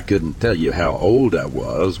 I couldn't tell you how old I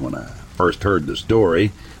was when I first heard the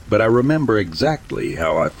story, but I remember exactly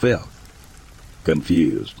how I felt.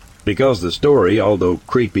 Confused. Because the story, although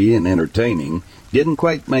creepy and entertaining, didn't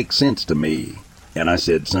quite make sense to me, and I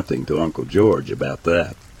said something to Uncle George about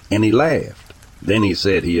that, and he laughed. Then he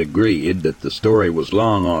said he agreed that the story was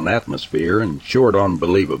long on atmosphere and short on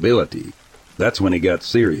believability. That's when he got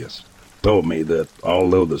serious. Told me that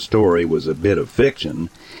although the story was a bit of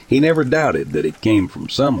fiction, he never doubted that it came from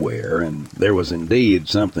somewhere, and there was indeed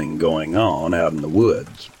something going on out in the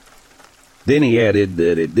woods. Then he added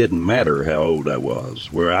that it didn't matter how old I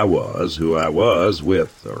was, where I was, who I was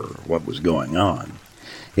with, or what was going on.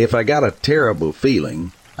 If I got a terrible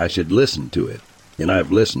feeling, I should listen to it, and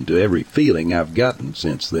I've listened to every feeling I've gotten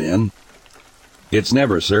since then. It's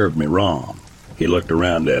never served me wrong. He looked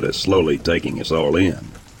around at us, slowly taking us all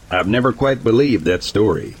in. I've never quite believed that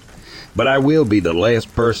story, but I will be the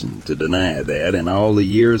last person to deny that in all the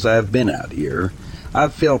years I've been out here,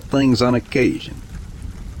 I've felt things on occasion.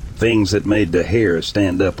 Things that made the hair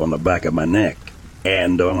stand up on the back of my neck,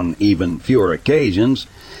 and on even fewer occasions,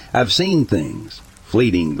 I've seen things,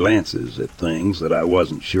 fleeting glances at things that I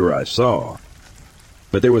wasn't sure I saw.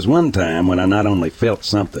 But there was one time when I not only felt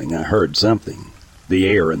something, I heard something. The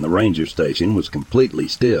air in the ranger station was completely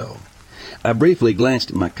still. I briefly glanced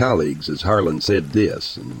at my colleagues as Harlan said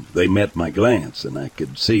this, and they met my glance, and I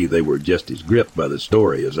could see they were just as gripped by the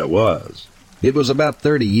story as I was. It was about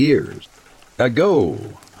 30 years ago,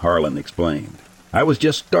 Harlan explained. I was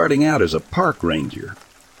just starting out as a park ranger.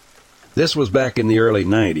 This was back in the early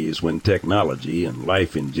 90s when technology and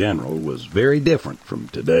life in general was very different from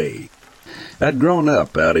today. I'd grown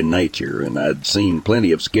up out in nature, and I'd seen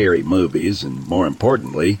plenty of scary movies, and more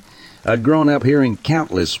importantly, I'd grown up hearing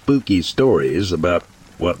countless spooky stories about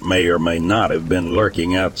what may or may not have been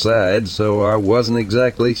lurking outside, so I wasn't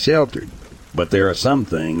exactly sheltered. But there are some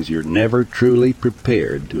things you're never truly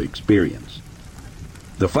prepared to experience.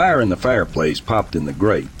 The fire in the fireplace popped in the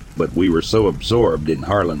grate, but we were so absorbed in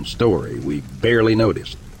Harlan's story we barely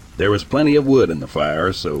noticed. There was plenty of wood in the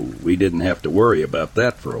fire, so we didn't have to worry about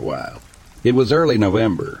that for a while. It was early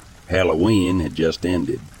November. Halloween had just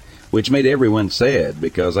ended, which made everyone sad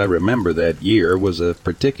because I remember that year was a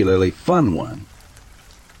particularly fun one.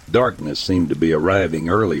 Darkness seemed to be arriving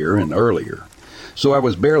earlier and earlier, so I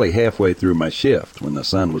was barely halfway through my shift when the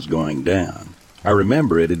sun was going down. I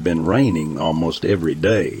remember it had been raining almost every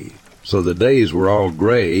day, so the days were all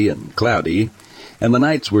gray and cloudy, and the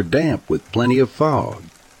nights were damp with plenty of fog.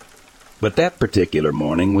 But that particular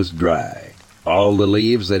morning was dry. All the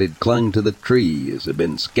leaves that had clung to the trees had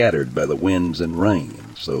been scattered by the winds and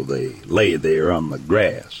rain, so they lay there on the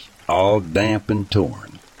grass, all damp and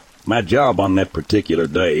torn. My job on that particular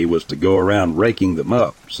day was to go around raking them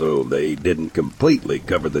up so they didn't completely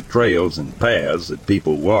cover the trails and paths that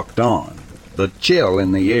people walked on. The chill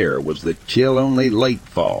in the air was the chill only late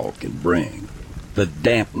fall can bring. The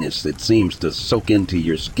dampness that seems to soak into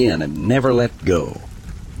your skin and never let go.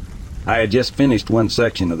 I had just finished one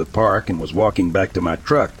section of the park and was walking back to my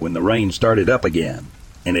truck when the rain started up again,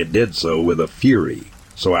 and it did so with a fury.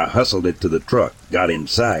 So I hustled it to the truck, got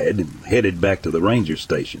inside, and headed back to the ranger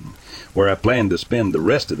station, where I planned to spend the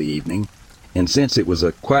rest of the evening. And since it was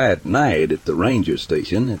a quiet night at the ranger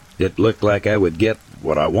station, it looked like I would get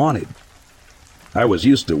what I wanted. I was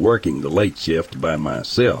used to working the late shift by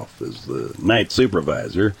myself as the night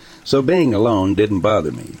supervisor, so being alone didn't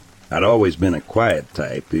bother me. I'd always been a quiet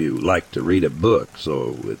type who liked to read a book,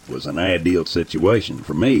 so it was an ideal situation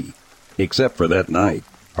for me. Except for that night.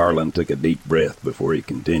 Harlan took a deep breath before he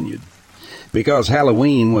continued. Because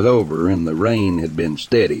Halloween was over and the rain had been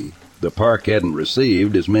steady, the park hadn't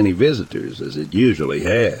received as many visitors as it usually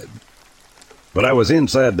had. But I was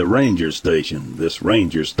inside the ranger station, this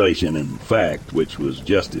ranger station in fact, which was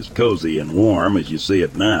just as cozy and warm as you see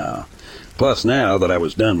it now. Plus now that I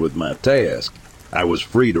was done with my task, I was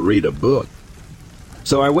free to read a book.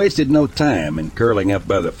 So I wasted no time in curling up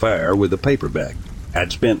by the fire with a paperback.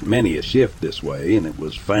 I'd spent many a shift this way, and it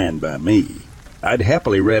was fine by me. I'd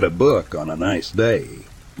happily read a book on a nice day,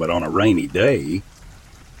 but on a rainy day,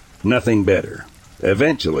 nothing better.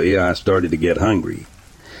 Eventually, I started to get hungry.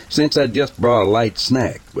 Since I'd just brought a light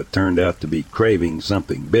snack, but turned out to be craving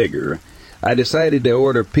something bigger, I decided to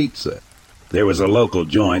order pizza. There was a local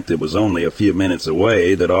joint that was only a few minutes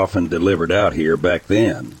away that often delivered out here back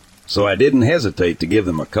then, so I didn't hesitate to give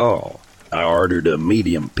them a call. I ordered a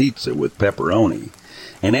medium pizza with pepperoni,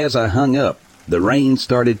 and as I hung up, the rain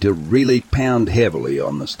started to really pound heavily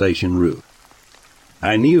on the station roof.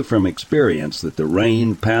 I knew from experience that the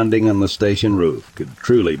rain pounding on the station roof could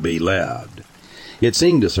truly be loud. It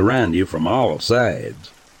seemed to surround you from all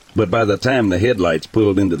sides, but by the time the headlights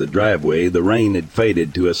pulled into the driveway, the rain had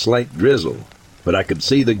faded to a slight drizzle, but I could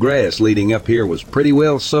see the grass leading up here was pretty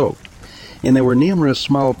well soaked, and there were numerous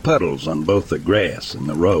small puddles on both the grass and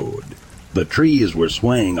the road. The trees were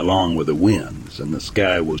swaying along with the winds, and the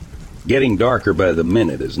sky was getting darker by the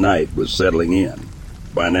minute as night was settling in.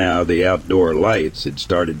 By now, the outdoor lights had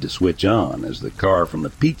started to switch on as the car from the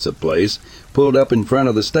pizza place pulled up in front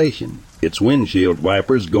of the station, its windshield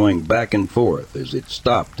wipers going back and forth as it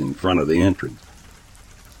stopped in front of the entrance.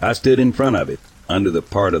 I stood in front of it, under the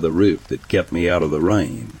part of the roof that kept me out of the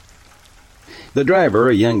rain. The driver,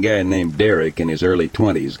 a young guy named Derek in his early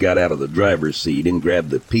 20s, got out of the driver's seat and grabbed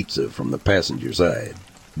the pizza from the passenger side.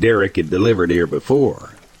 Derek had delivered here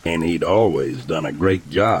before, and he'd always done a great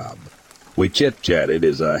job. We chit-chatted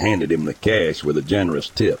as I handed him the cash with a generous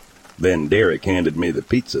tip. Then Derek handed me the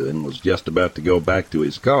pizza and was just about to go back to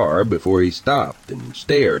his car before he stopped and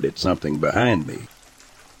stared at something behind me.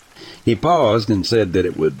 He paused and said that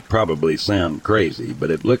it would probably sound crazy, but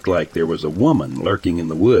it looked like there was a woman lurking in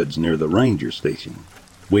the woods near the ranger station.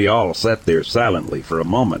 We all sat there silently for a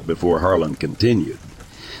moment before Harlan continued.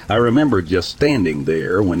 I remember just standing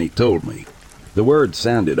there when he told me. The words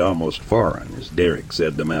sounded almost foreign as Derek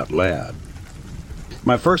said them out loud.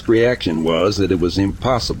 My first reaction was that it was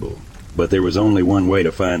impossible, but there was only one way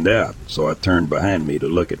to find out, so I turned behind me to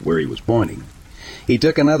look at where he was pointing. He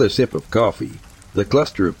took another sip of coffee. The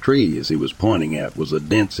cluster of trees he was pointing at was a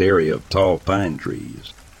dense area of tall pine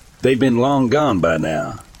trees. They'd been long gone by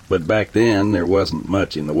now, but back then there wasn't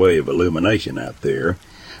much in the way of illumination out there,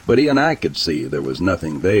 but even I could see there was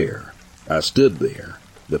nothing there. I stood there,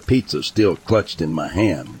 the pizza still clutched in my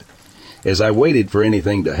hand, as I waited for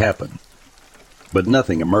anything to happen. But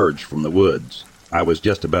nothing emerged from the woods. I was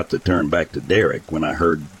just about to turn back to Derek when I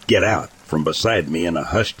heard "Get out!" from beside me in a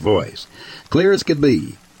hushed voice, clear as could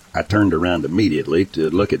be. I turned around immediately to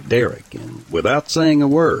look at Derek, and without saying a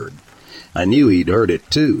word, I knew he'd heard it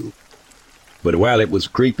too. But while it was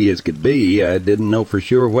creepy as could be, I didn't know for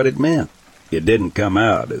sure what it meant. It didn't come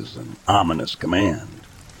out as an ominous command.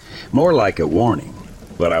 More like a warning,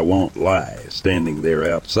 but I won't lie. Standing there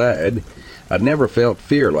outside, I'd never felt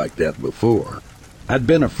fear like that before. I'd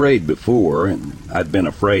been afraid before, and I'd been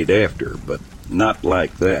afraid after, but not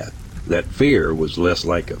like that. That fear was less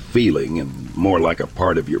like a feeling and more like a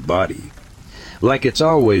part of your body. Like it's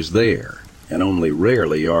always there, and only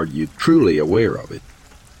rarely are you truly aware of it.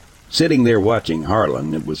 Sitting there watching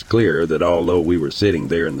Harlan, it was clear that although we were sitting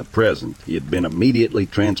there in the present, he had been immediately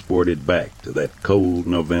transported back to that cold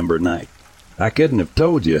November night. I couldn't have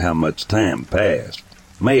told you how much time passed.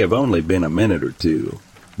 May have only been a minute or two,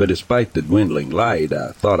 but despite the dwindling light,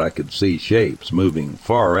 I thought I could see shapes moving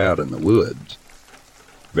far out in the woods.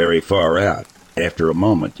 Very far out. After a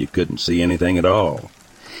moment, you couldn't see anything at all.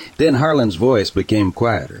 Then Harlan's voice became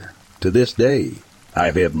quieter. To this day,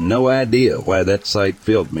 I have no idea why that sight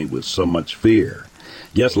filled me with so much fear,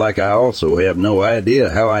 just like I also have no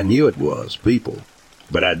idea how I knew it was people.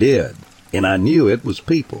 But I did, and I knew it was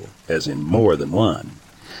people, as in more than one.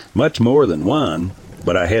 Much more than one,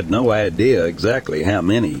 but I had no idea exactly how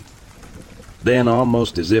many. Then,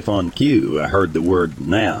 almost as if on cue, I heard the word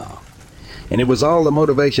now. And it was all the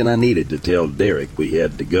motivation I needed to tell Derek we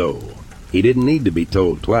had to go. He didn't need to be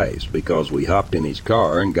told twice, because we hopped in his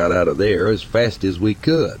car and got out of there as fast as we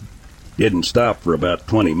could. Didn't stop for about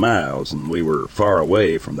 20 miles, and we were far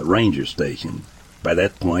away from the ranger station. By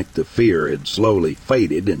that point, the fear had slowly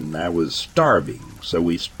faded, and I was starving, so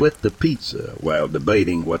we split the pizza while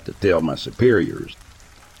debating what to tell my superiors.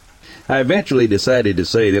 I eventually decided to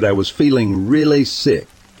say that I was feeling really sick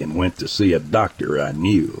and went to see a doctor I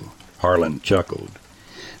knew. Harlan chuckled.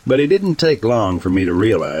 But it didn't take long for me to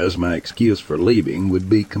realize my excuse for leaving would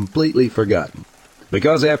be completely forgotten.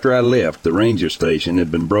 Because after I left, the ranger station had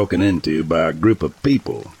been broken into by a group of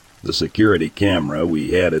people. The security camera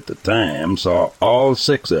we had at the time saw all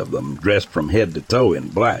 6 of them, dressed from head to toe in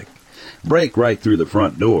black, break right through the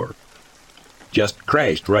front door. Just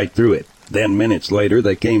crashed right through it. Then minutes later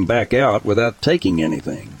they came back out without taking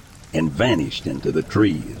anything, and vanished into the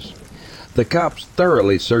trees. The cops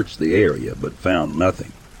thoroughly searched the area, but found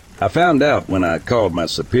nothing. I found out when I called my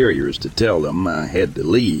superiors to tell them I had to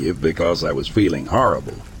leave because I was feeling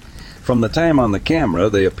horrible. From the time on the camera,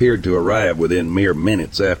 they appeared to arrive within mere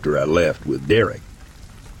minutes after I left with Derek.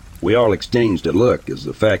 We all exchanged a look as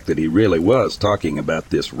the fact that he really was talking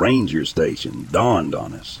about this ranger station dawned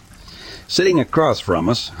on us. Sitting across from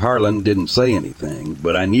us, Harlan didn't say anything,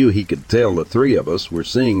 but I knew he could tell the 3 of us were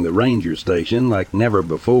seeing the ranger station like never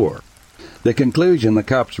before. The conclusion the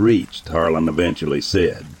cops reached, Harlan eventually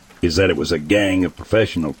said, is that it was a gang of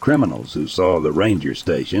professional criminals who saw the ranger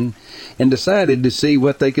station and decided to see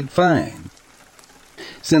what they could find.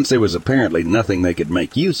 Since there was apparently nothing they could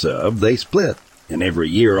make use of, they split, and every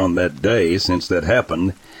year on that day since that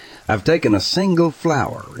happened, I've taken a single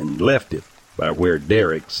flower and left it by where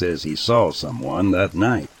Derek says he saw someone that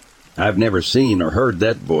night. I've never seen or heard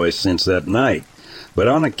that voice since that night, but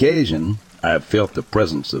on occasion I've felt the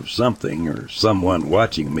presence of something or someone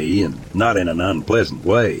watching me, and not in an unpleasant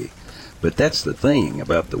way. But that's the thing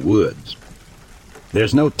about the woods.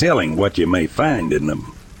 There's no telling what you may find in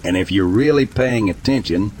them, and if you're really paying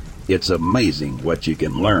attention, it's amazing what you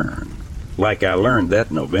can learn. Like I learned that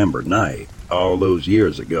November night, all those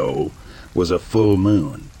years ago, was a full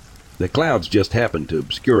moon. The clouds just happened to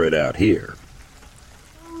obscure it out here.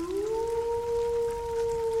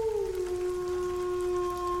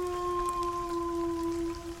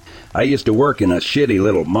 I used to work in a shitty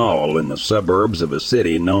little mall in the suburbs of a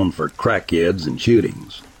city known for crackheads and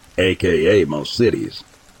shootings, a.k.a. most cities.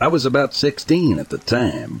 I was about 16 at the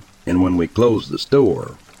time, and when we closed the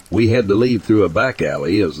store, we had to leave through a back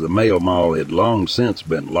alley as the mail mall had long since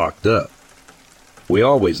been locked up. We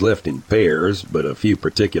always left in pairs, but a few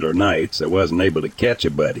particular nights I wasn't able to catch a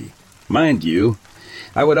buddy. Mind you,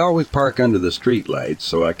 I would always park under the streetlights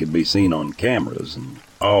so I could be seen on cameras, and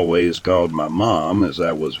always called my mom as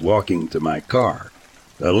I was walking to my car.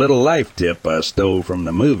 A little life tip I stole from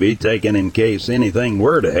the movie, taken in case anything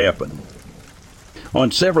were to happen.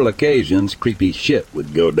 On several occasions, creepy shit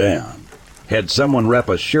would go down. Had someone wrap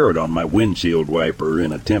a shirt on my windshield wiper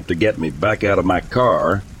in attempt to get me back out of my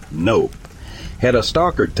car? Nope. Had a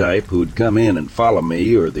stalker type who'd come in and follow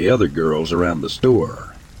me or the other girls around the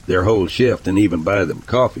store, their whole shift, and even buy them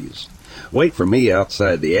coffees. Wait for me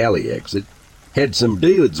outside the alley exit. Had some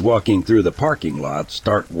dudes walking through the parking lot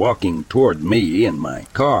start walking toward me and my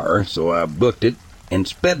car, so I booked it, and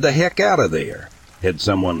sped the heck out of there, had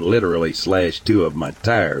someone literally slashed 2 of my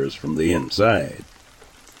tires from the inside.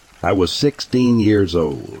 I was 16 years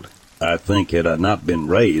old. I think had I not been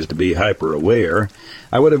raised to be hyper-aware,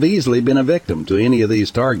 I would have easily been a victim to any of these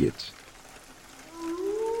targets.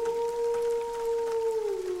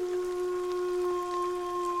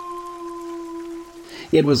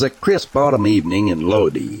 It was a crisp autumn evening in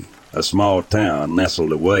Lodi, a small town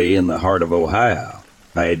nestled away in the heart of Ohio.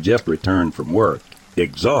 I had just returned from work,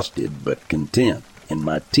 exhausted but content, and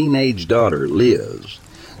my teenage daughter, Liz,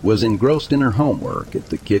 was engrossed in her homework at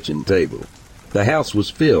the kitchen table. The house was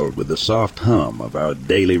filled with the soft hum of our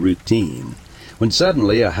daily routine, when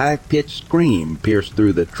suddenly a high-pitched scream pierced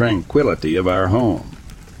through the tranquility of our home.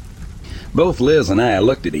 Both Liz and I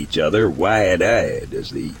looked at each other wide-eyed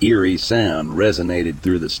as the eerie sound resonated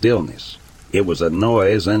through the stillness. It was a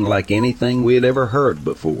noise unlike anything we had ever heard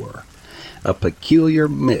before, a peculiar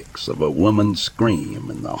mix of a woman's scream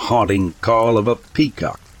and the haunting call of a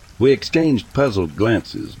peacock. We exchanged puzzled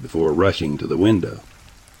glances before rushing to the window.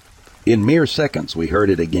 In mere seconds we heard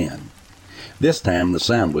it again. This time the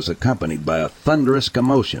sound was accompanied by a thunderous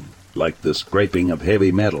commotion, like the scraping of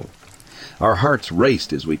heavy metal. Our hearts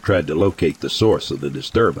raced as we tried to locate the source of the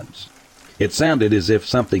disturbance. It sounded as if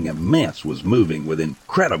something immense was moving with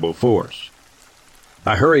incredible force.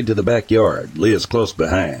 I hurried to the backyard, Liz close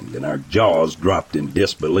behind, and our jaws dropped in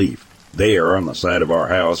disbelief. There, on the side of our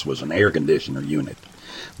house, was an air conditioner unit.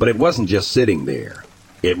 But it wasn't just sitting there.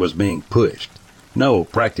 It was being pushed. No,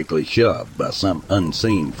 practically shoved by some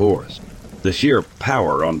unseen force. The sheer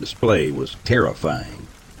power on display was terrifying.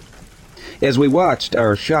 As we watched,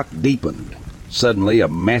 our shock deepened. Suddenly, a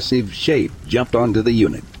massive shape jumped onto the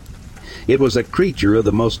unit. It was a creature of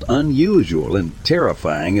the most unusual and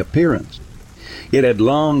terrifying appearance. It had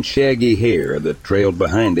long, shaggy hair that trailed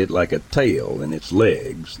behind it like a tail, and its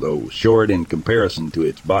legs, though short in comparison to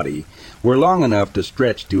its body, were long enough to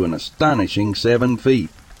stretch to an astonishing 7 feet.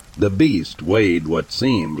 The beast weighed what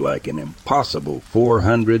seemed like an impossible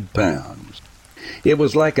 400 pounds. It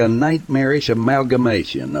was like a nightmarish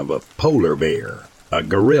amalgamation of a polar bear, a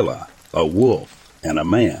gorilla, a wolf, and a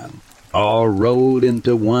man, all rolled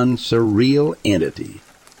into one surreal entity.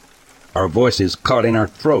 Our voices caught in our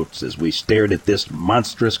throats as we stared at this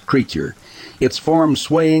monstrous creature, its form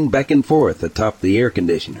swaying back and forth atop the air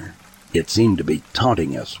conditioner. It seemed to be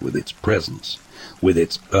taunting us with its presence, with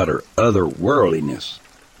its utter otherworldliness.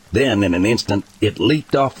 Then, in an instant, it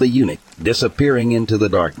leaped off the unit, disappearing into the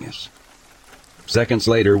darkness. Seconds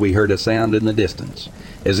later, we heard a sound in the distance,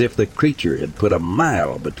 as if the creature had put a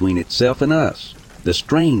mile between itself and us. The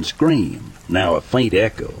strange scream, now a faint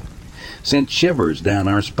echo, sent shivers down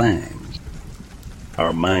our spines.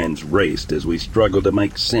 Our minds raced as we struggled to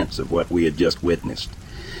make sense of what we had just witnessed.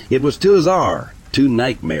 It was too bizarre, too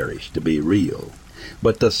nightmarish to be real,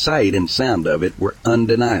 but the sight and sound of it were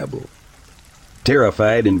undeniable.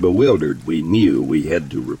 Terrified and bewildered, we knew we had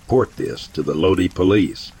to report this to the Lodi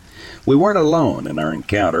police. We weren't alone in our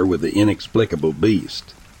encounter with the inexplicable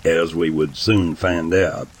beast. As we would soon find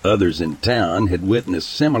out, others in town had witnessed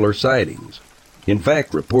similar sightings. In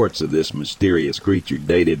fact, reports of this mysterious creature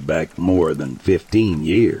dated back more than 15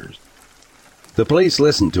 years. The police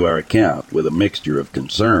listened to our account with a mixture of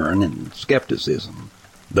concern and skepticism.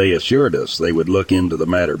 They assured us they would look into the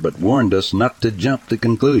matter, but warned us not to jump to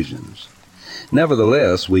conclusions.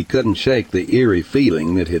 Nevertheless, we couldn't shake the eerie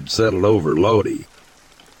feeling that had settled over Lodi.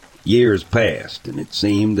 Years passed, and it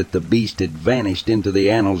seemed that the beast had vanished into the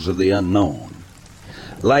annals of the unknown.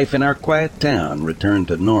 Life in our quiet town returned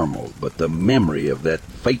to normal, but the memory of that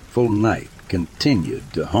fateful night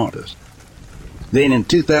continued to haunt us. Then in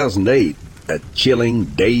 2008, a chilling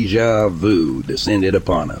deja vu descended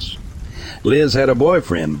upon us. Liz had a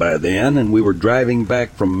boyfriend by then, and we were driving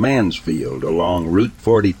back from Mansfield along Route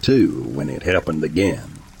 42 when it happened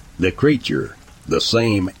again. The creature, the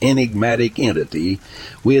same enigmatic entity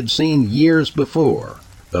we had seen years before,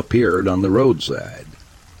 appeared on the roadside.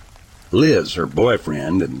 Liz, her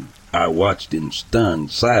boyfriend, and I watched in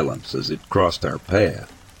stunned silence as it crossed our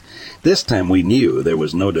path. This time we knew there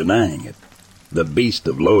was no denying it. The beast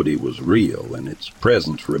of Lodi was real, and its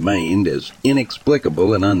presence remained as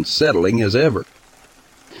inexplicable and unsettling as ever.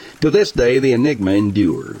 To this day, the enigma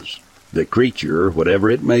endures. The creature, whatever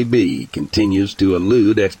it may be, continues to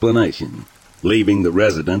elude explanation, leaving the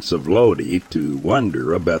residents of Lodi to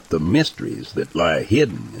wonder about the mysteries that lie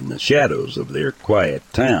hidden in the shadows of their quiet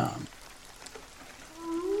town.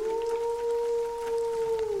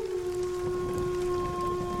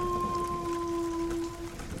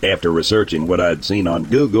 After researching what I'd seen on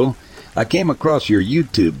Google, I came across your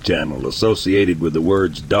YouTube channel associated with the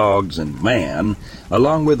words dogs and man,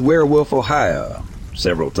 along with Werewolf Ohio.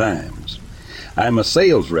 several times. I'm a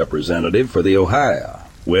sales representative for the Ohio,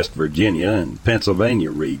 West Virginia, and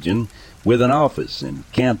Pennsylvania region with an office in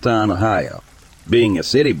Canton, Ohio. Being a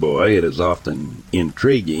city boy, it is often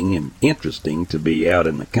intriguing and interesting to be out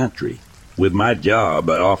in the country. With my job,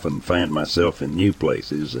 I often find myself in new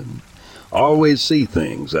places and always see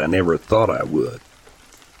things I never thought I would.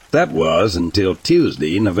 That was until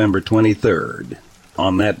Tuesday, November 23rd.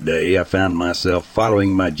 On that day, I found myself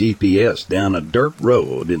following my GPS down a dirt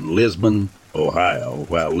road in Lisbon, Ohio,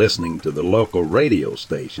 while listening to the local radio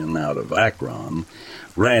station out of Akron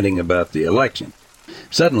ranting about the election.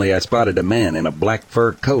 Suddenly, I spotted a man in a black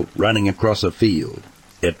fur coat running across a field.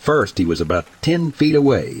 At first, he was about 10 feet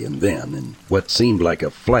away, and then, in what seemed like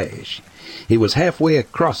a flash, he was halfway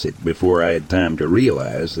across it before I had time to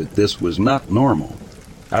realize that this was not normal.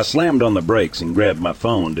 I slammed on the brakes and grabbed my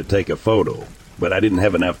phone to take a photo, but I didn't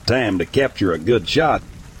have enough time to capture a good shot.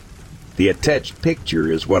 The attached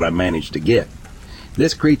picture is what I managed to get.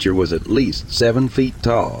 This creature was at least 7 feet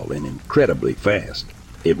tall and incredibly fast.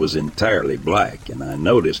 It was entirely black, and I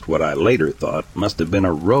noticed what I later thought must have been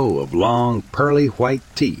a row of long, pearly white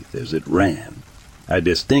teeth as it ran. I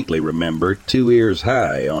distinctly remember 2 ears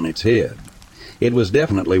high on its head. It was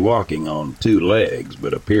definitely walking on 2 legs,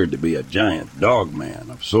 but appeared to be a giant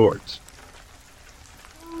dogman of sorts.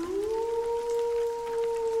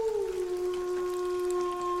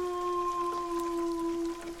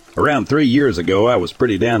 Around 3 years ago, I was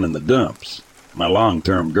pretty down in the dumps. My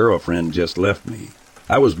long-term girlfriend just left me.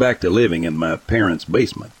 I was back to living in my parents'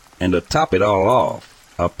 basement, and to top it all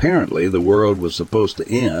off, apparently the world was supposed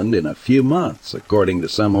to end in a few months, according to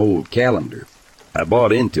some old calendar. I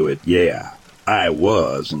bought into it, yeah. I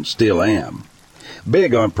was and still am.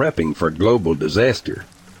 Big on prepping for global disaster.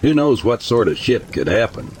 Who knows what sort of shit could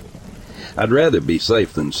happen? I'd rather be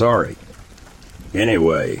safe than sorry.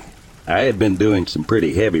 Anyway, I had been doing some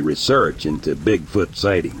pretty heavy research into Bigfoot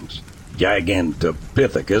sightings.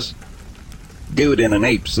 Gigantopithecus, dude in an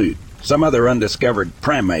ape suit, some other undiscovered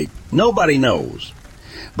primate, nobody knows.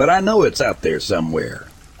 But I know it's out there somewhere.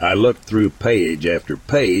 I looked through page after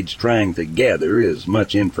page trying to gather as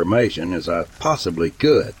much information as I possibly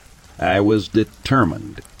could. I was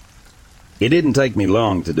determined. It didn't take me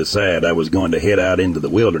long to decide I was going to head out into the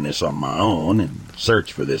wilderness on my own and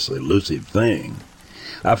search for this elusive thing.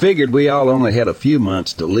 I figured we all only had a few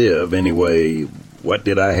months to live anyway. What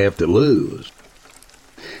did I have to lose?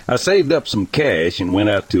 I saved up some cash and went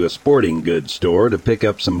out to a sporting goods store to pick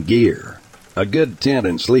up some gear. A good tent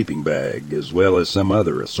and sleeping bag, as well as some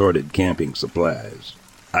other assorted camping supplies.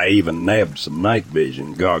 I even nabbed some night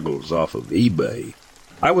vision goggles off of eBay.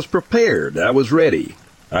 I was prepared. I was ready.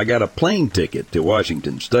 I got a plane ticket to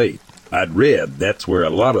Washington State. I'd read that's where a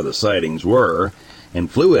lot of the sightings were,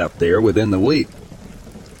 and flew out there within the week.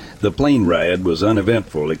 The plane ride was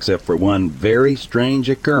uneventful except for one very strange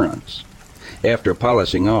occurrence. After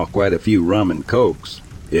polishing off quite a few rum and cokes,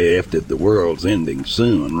 if the world's ending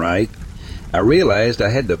soon, right? I realized I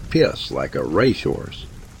had to piss like a racehorse.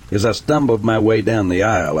 As I stumbled my way down the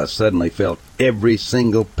aisle, I suddenly felt every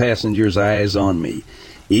single passenger's eyes on me,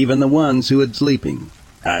 even the ones who had sleeping.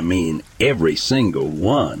 I mean, every single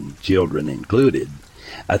one, children included.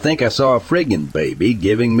 I think I saw a friggin' baby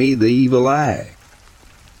giving me the evil eye.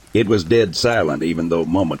 It was dead silent, even though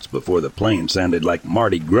moments before the plane sounded like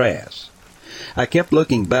Mardi Gras. I kept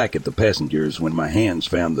looking back at the passengers when my hands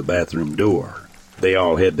found the bathroom door. They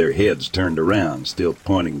all had their heads turned around, still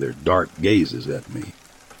pointing their dark gazes at me.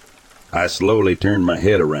 I slowly turned my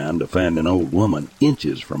head around to find an old woman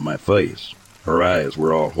inches from my face. Her eyes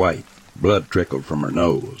were all white. Blood trickled from her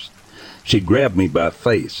nose. She grabbed me by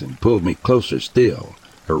face and pulled me closer still.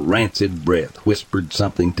 Her rancid breath whispered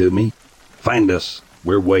something to me. "Find us.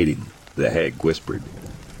 We're waiting," the hag whispered.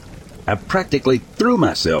 I practically threw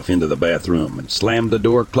myself into the bathroom and slammed the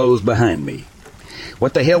door closed behind me.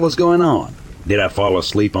 What the hell was going on? Did I fall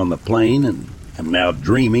asleep on the plane and am now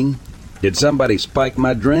dreaming? Did somebody spike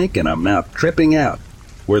my drink and I'm now tripping out?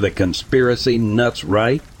 Were the conspiracy nuts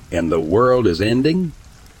right and the world is ending?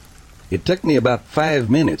 It took me about 5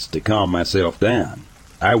 minutes to calm myself down.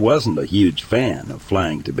 I wasn't a huge fan of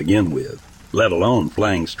flying to begin with, let alone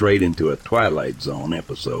flying straight into a Twilight Zone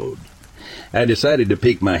episode. I decided to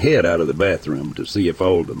peek my head out of the bathroom to see if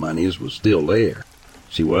Old Monies was still there.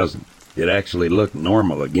 She wasn't. It actually looked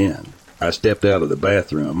normal again. I stepped out of the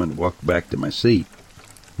bathroom and walked back to my seat.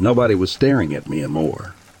 Nobody was staring at me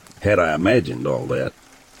anymore. Had I imagined all that?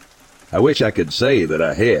 I wish I could say that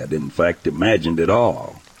I had, in fact, imagined it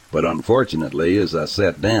all. But unfortunately, as I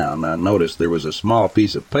sat down, I noticed there was a small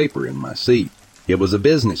piece of paper in my seat. It was a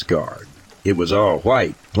business card. It was all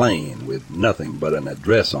white, plain, with nothing but an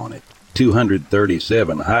address on it.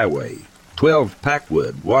 237 Highway, 12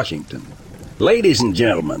 Packwood, Washington. Ladies and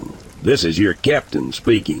gentlemen, this is your captain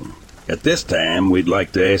speaking. At this time, we'd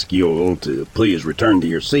like to ask you all to please return to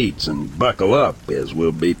your seats and buckle up as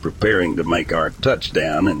we'll be preparing to make our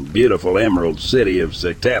touchdown in beautiful Emerald City of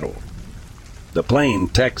Seattle. The plane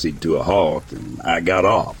taxied to a halt, and I got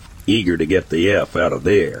off, eager to get the F out of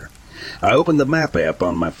there. I opened the map app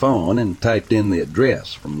on my phone and typed in the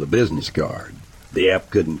address from the business card. The app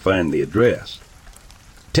couldn't find the address.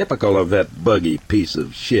 Typical of that buggy piece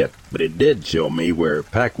of shit, but it did show me where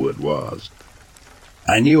Packwood was.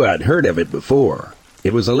 I knew I'd heard of it before.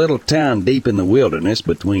 It was a little town deep in the wilderness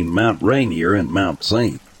between Mount Rainier and Mount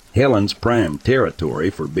St. Helens prime territory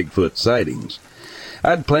for Bigfoot sightings.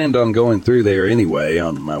 I'd planned on going through there anyway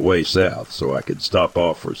on my way south so I could stop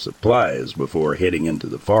off for supplies before heading into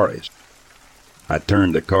the forest. I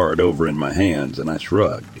turned the card over in my hands and I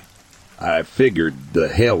shrugged. I figured the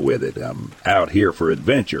hell with it. I'm out here for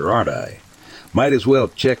adventure, aren't I? Might as well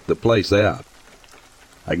check the place out.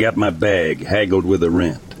 I got my bag, haggled with a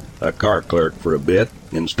rent, a car clerk for a bit,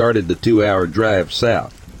 and started the 2-hour drive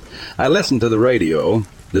south. I listened to the radio,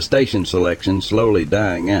 the station selection slowly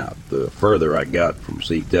dying out the further I got from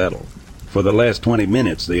Seattle. For the last 20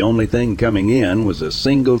 minutes, the only thing coming in was a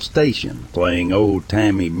single station playing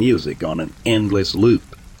old-timey music on an endless loop.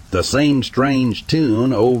 The same strange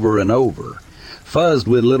tune over and over, fuzzed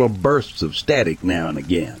with little bursts of static now and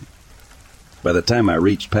again. By the time I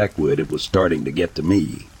reached Packwood, it was starting to get to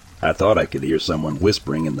me. I thought I could hear someone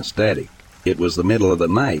whispering in the static. It was the middle of the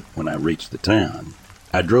night when I reached the town.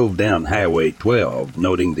 I drove down Highway 12,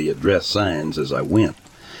 noting the address signs as I went,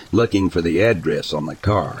 looking for the address on the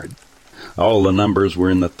card. All the numbers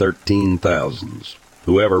were in the 13,000s.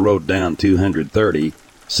 Whoever wrote down 230,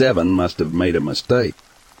 7 must have made a mistake.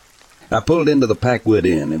 I pulled into the Packwood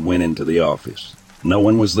Inn and went into the office. No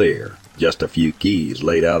one was there. Just a few keys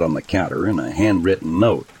laid out on the counter and a handwritten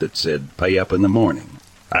note that said, "Pay up in the morning."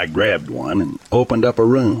 I grabbed one and opened up a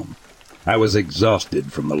room. I was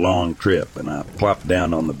exhausted from the long trip, and I plopped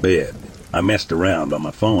down on the bed. I messed around on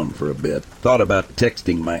my phone for a bit, thought about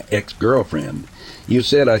texting my ex-girlfriend. "You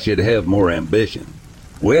said I should have more ambition."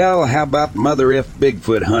 "Well, how about Mother F.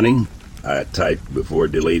 Bigfoot hunting?" I typed before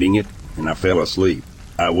deleting it, and I fell asleep.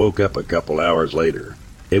 I woke up a couple hours later.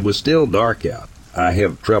 It was still dark out. I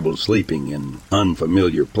have trouble sleeping in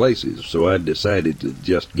unfamiliar places, so I decided to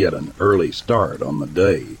just get an early start on the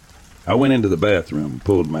day. I went into the bathroom,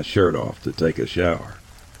 pulled my shirt off to take a shower.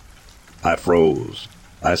 I froze.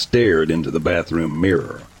 I stared into the bathroom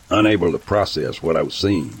mirror, unable to process what I was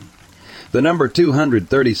seeing. The number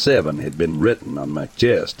 237 had been written on my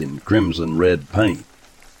chest in crimson red paint.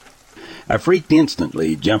 I freaked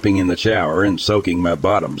instantly, jumping in the shower and soaking my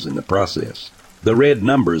bottoms in the process. The red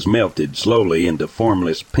numbers melted slowly into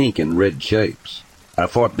formless pink and red shapes. I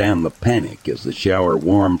fought down the panic as the shower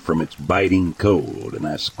warmed from its biting cold, and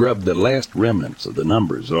I scrubbed the last remnants of the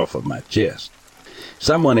numbers off of my chest.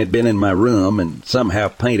 Someone had been in my room and somehow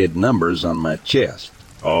painted numbers on my chest,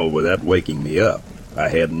 all without waking me up. I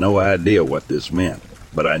had no idea what this meant,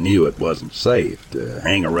 but I knew it wasn't safe to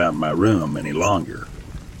hang around my room any longer.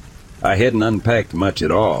 I hadn't unpacked much at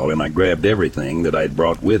all, and I grabbed everything that I'd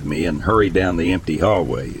brought with me and hurried down the empty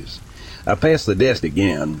hallways. I passed the desk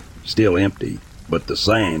again, still empty, but the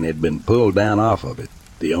sign had been pulled down off of it,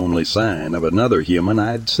 the only sign of another human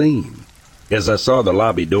I'd seen. As I saw the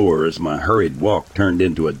lobby doors, my hurried walk turned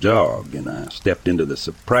into a jog, and I stepped into the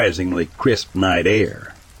surprisingly crisp night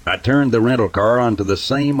air. I turned the rental car onto the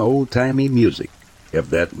same old-timey music. Of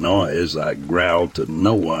that noise, I growled to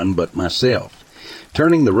no one but myself,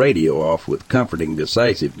 turning the radio off with comforting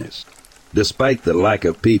decisiveness. Despite the lack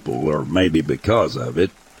of people, or maybe because of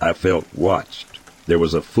it, I felt watched. There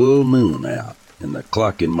was a full moon out, and the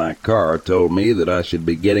clock in my car told me that I should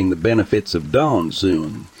be getting the benefits of dawn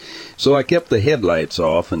soon. So I kept the headlights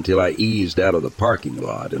off until I eased out of the parking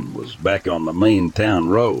lot and was back on the main town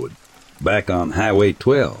road, back on Highway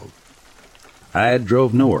 12. I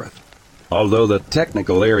drove north. Although the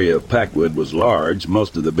technical area of Packwood was large,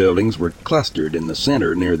 most of the buildings were clustered in the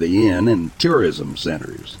center near the inn and tourism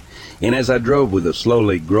centers. And as I drove with a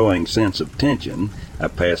slowly growing sense of tension, I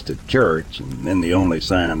passed a church, and then the only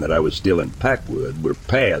sign that I was still in Packwood were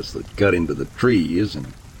paths that cut into the trees and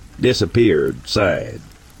disappeared side,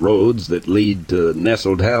 roads that lead to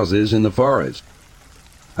nestled houses in the forest.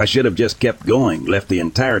 I should have just kept going, left the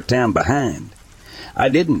entire town behind. I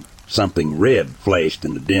didn't. Something red flashed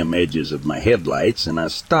in the dim edges of my headlights, and I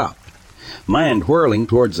stopped, mind whirling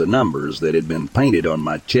towards the numbers that had been painted on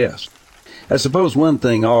my chest. I suppose one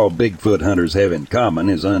thing all Bigfoot hunters have in common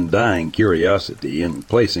is undying curiosity and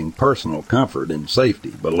placing personal comfort and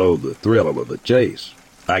safety below the thrill of the chase.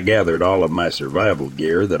 I gathered all of my survival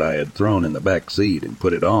gear that I had thrown in the back seat and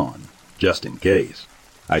put it on, just in case.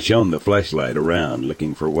 I shone the flashlight around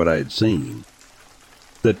looking for what I had seen.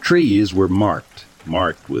 The trees were marked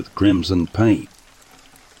with crimson paint.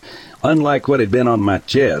 Unlike what had been on my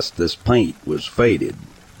chest, this paint was faded,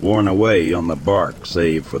 worn away on the bark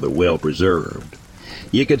save for the well-preserved.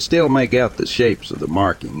 You could still make out the shapes of the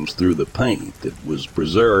markings through the paint that was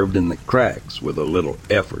preserved in the cracks with a little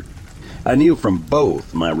effort. I knew from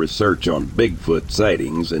both my research on Bigfoot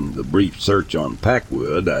sightings and the brief search on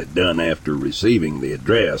Packwood I'd done after receiving the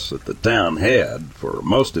address that the town had, for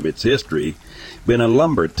most of its history, been a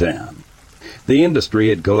lumber town. The industry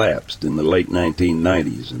had collapsed in the late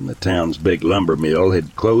 1990s, and the town's big lumber mill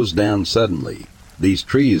had closed down suddenly. These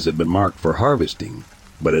trees had been marked for harvesting,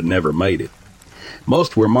 but had never made it.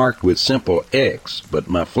 Most were marked with simple X, but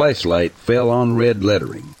my flashlight fell on red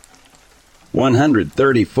lettering.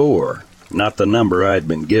 134, not the number I'd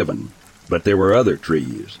been given, but there were other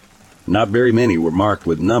trees. Not very many were marked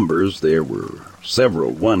with numbers. There were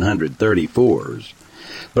several 134s.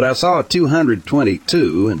 But I saw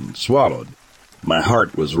 222 and swallowed. My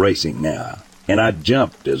heart was racing now, and I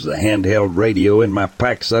jumped as the handheld radio in my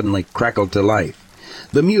pack suddenly crackled to life.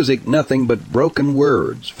 The music nothing but broken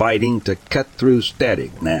words fighting to cut through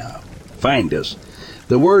static now. Find us.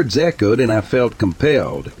 The words echoed and I felt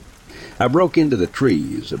compelled. I broke into the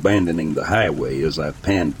trees, abandoning the highway as I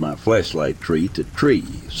panned my flashlight tree to tree,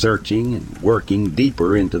 searching and working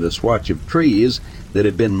deeper into the swatch of trees that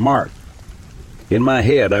had been marked. In my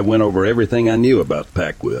head I went over everything I knew about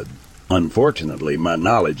Packwood. Unfortunately, my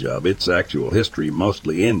knowledge of its actual history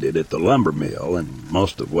mostly ended at the lumber mill, and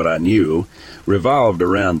most of what I knew revolved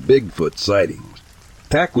around Bigfoot sightings.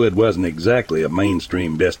 Packwood wasn't exactly a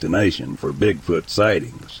mainstream destination for Bigfoot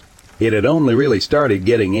sightings. It had only really started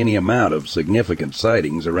getting any amount of significant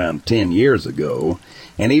sightings around 10 years ago,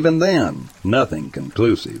 and even then, nothing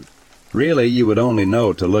conclusive. Really, you would only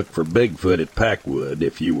know to look for Bigfoot at Packwood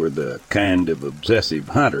if you were the kind of obsessive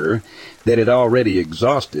hunter that had already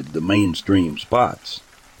exhausted the mainstream spots,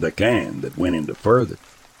 the kind that went into further.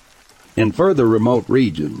 In further remote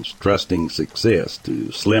regions, trusting success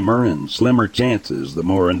to slimmer and slimmer chances, the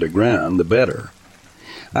more underground, the better.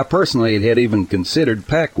 I personally had even considered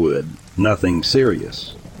Packwood nothing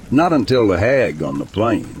serious, not until the hag on the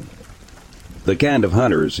plain. The kind of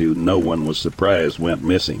hunters who no one was surprised went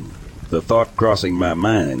missing. The thought crossing my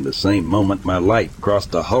mind the same moment my light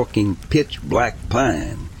crossed a hulking pitch-black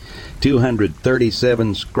pine,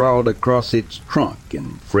 237 scrawled across its trunk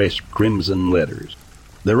in fresh crimson letters.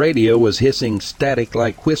 The radio was hissing static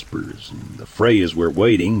like whispers, and the phrase, "We're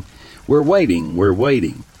waiting, we're waiting, we're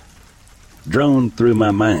waiting," droned through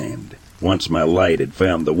my mind. Once my light had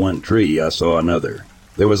found the one tree, I saw another.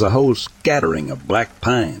 There was a whole scattering of black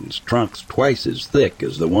pines, trunks twice as thick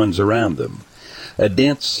as the ones around them. A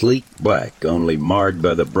dense, sleek black, only marred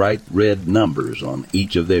by the bright red numbers on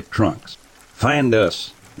each of their trunks. "Find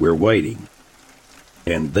us. We're waiting."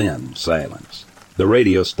 And then silence. The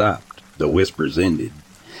radio stopped. The whispers ended.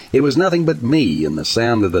 It was nothing but me and the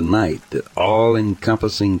sound of the night, that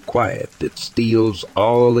all-encompassing quiet that steals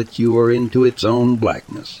all that you are into its own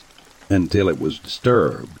blackness, until it was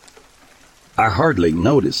disturbed. I hardly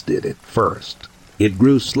noticed it at first. It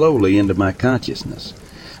grew slowly into my consciousness.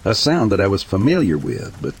 A sound that I was familiar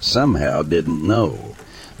with, but somehow didn't know.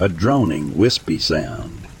 A droning, wispy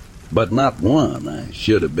sound, but not one I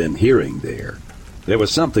should have been hearing there. There was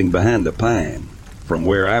something behind the pine. From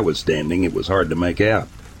where I was standing, it was hard to make out.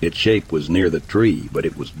 Its shape was near the tree, but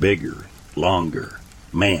it was bigger, longer,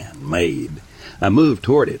 man-made. I moved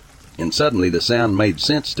toward it, and suddenly the sound made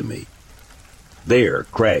sense to me. There,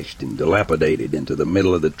 crashed and dilapidated into the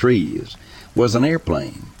middle of the trees, was an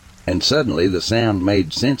airplane. And suddenly the sound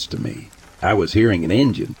made sense to me. I was hearing an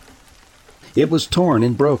engine. It was torn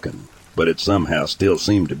and broken, but it somehow still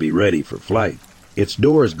seemed to be ready for flight. Its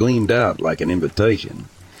doors gleamed out like an invitation,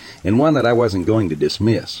 and one that I wasn't going to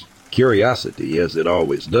dismiss. Curiosity, as it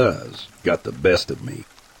always does, got the best of me.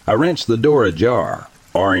 I wrenched the door ajar,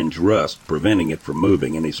 orange rust preventing it from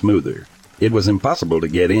moving any smoother. It was impossible to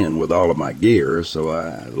get in with all of my gear, so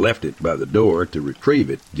I left it by the door to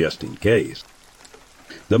retrieve it just in case.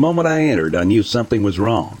 The moment I entered, I knew something was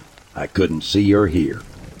wrong. I couldn't see or hear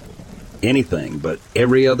anything, but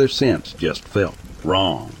every other sense just felt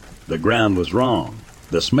wrong. The ground was wrong.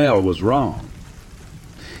 The smell was wrong.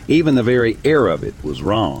 Even the very air of it was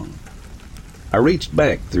wrong. I reached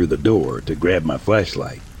back through the door to grab my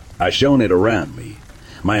flashlight. I shone it around me.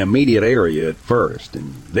 my immediate area at first,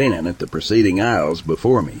 and then at the preceding aisles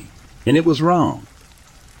before me. And it was wrong.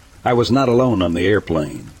 I was not alone on the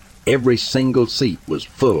airplane. Every single seat was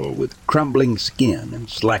full with crumbling skin and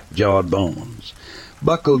slack-jawed bones,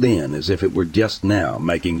 buckled in as if it were just now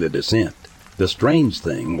making the descent. The strange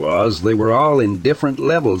thing was they were all in different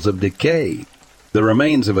levels of decay. The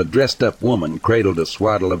remains of a dressed-up woman cradled a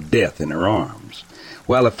swaddle of death in her arms,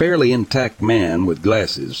 while a fairly intact man with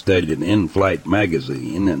glasses studied an in-flight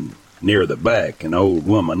magazine, and near the back an old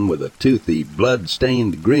woman with a toothy,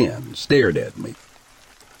 blood-stained grin stared at me.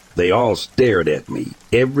 They all stared at me,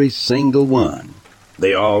 every single one.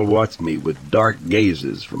 They all watched me with dark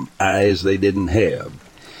gazes from eyes they didn't have,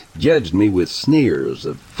 judged me with sneers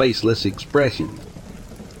of faceless expression.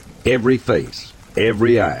 Every face,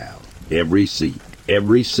 every aisle, every seat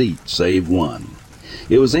save one.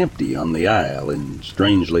 It was empty on the aisle and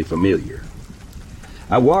strangely familiar.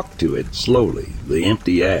 I walked to it slowly, the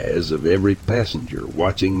empty eyes of every passenger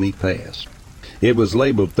watching me pass. It was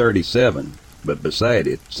labeled 37, but beside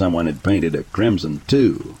it someone had painted a crimson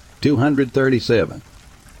 237.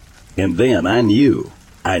 And then I knew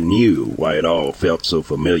why it all felt so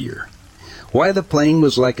familiar. Why the plane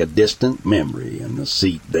was like a distant memory and the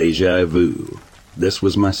seat déjà vu. This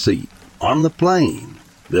was my seat. On the plane,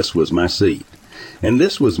 this was my seat. And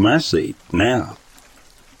this was my seat now.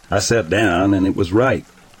 I sat down and it was right,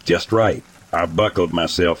 just right. I buckled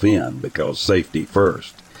myself in because safety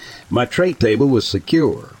first. My tray table was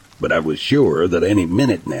secure, but I was sure that any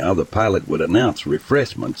minute now the pilot would announce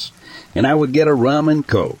refreshments and I would get a rum and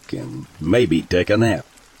coke and maybe take a nap.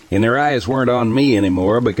 And their eyes weren't on me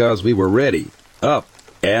anymore because we were ready, up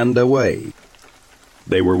and away.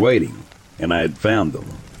 They were waiting, and I had found them.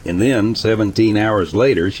 And then, 17 hours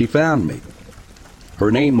later, she found me.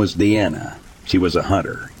 Her name was Deanna. She was a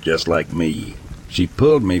hunter, just like me. She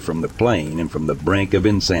pulled me from the plane and from the brink of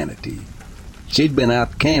insanity. She'd been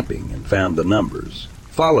out camping and found the numbers,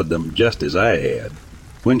 followed them just as I had.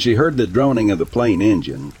 When she heard the droning of the plane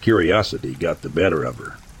engine, curiosity got the better of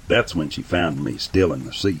her. That's when she found me still in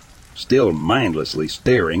the seat, still mindlessly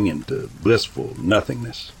staring into blissful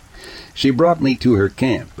nothingness. She brought me to her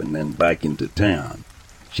camp and then back into town.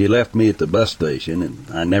 She left me at the bus station, and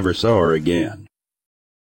I never saw her again.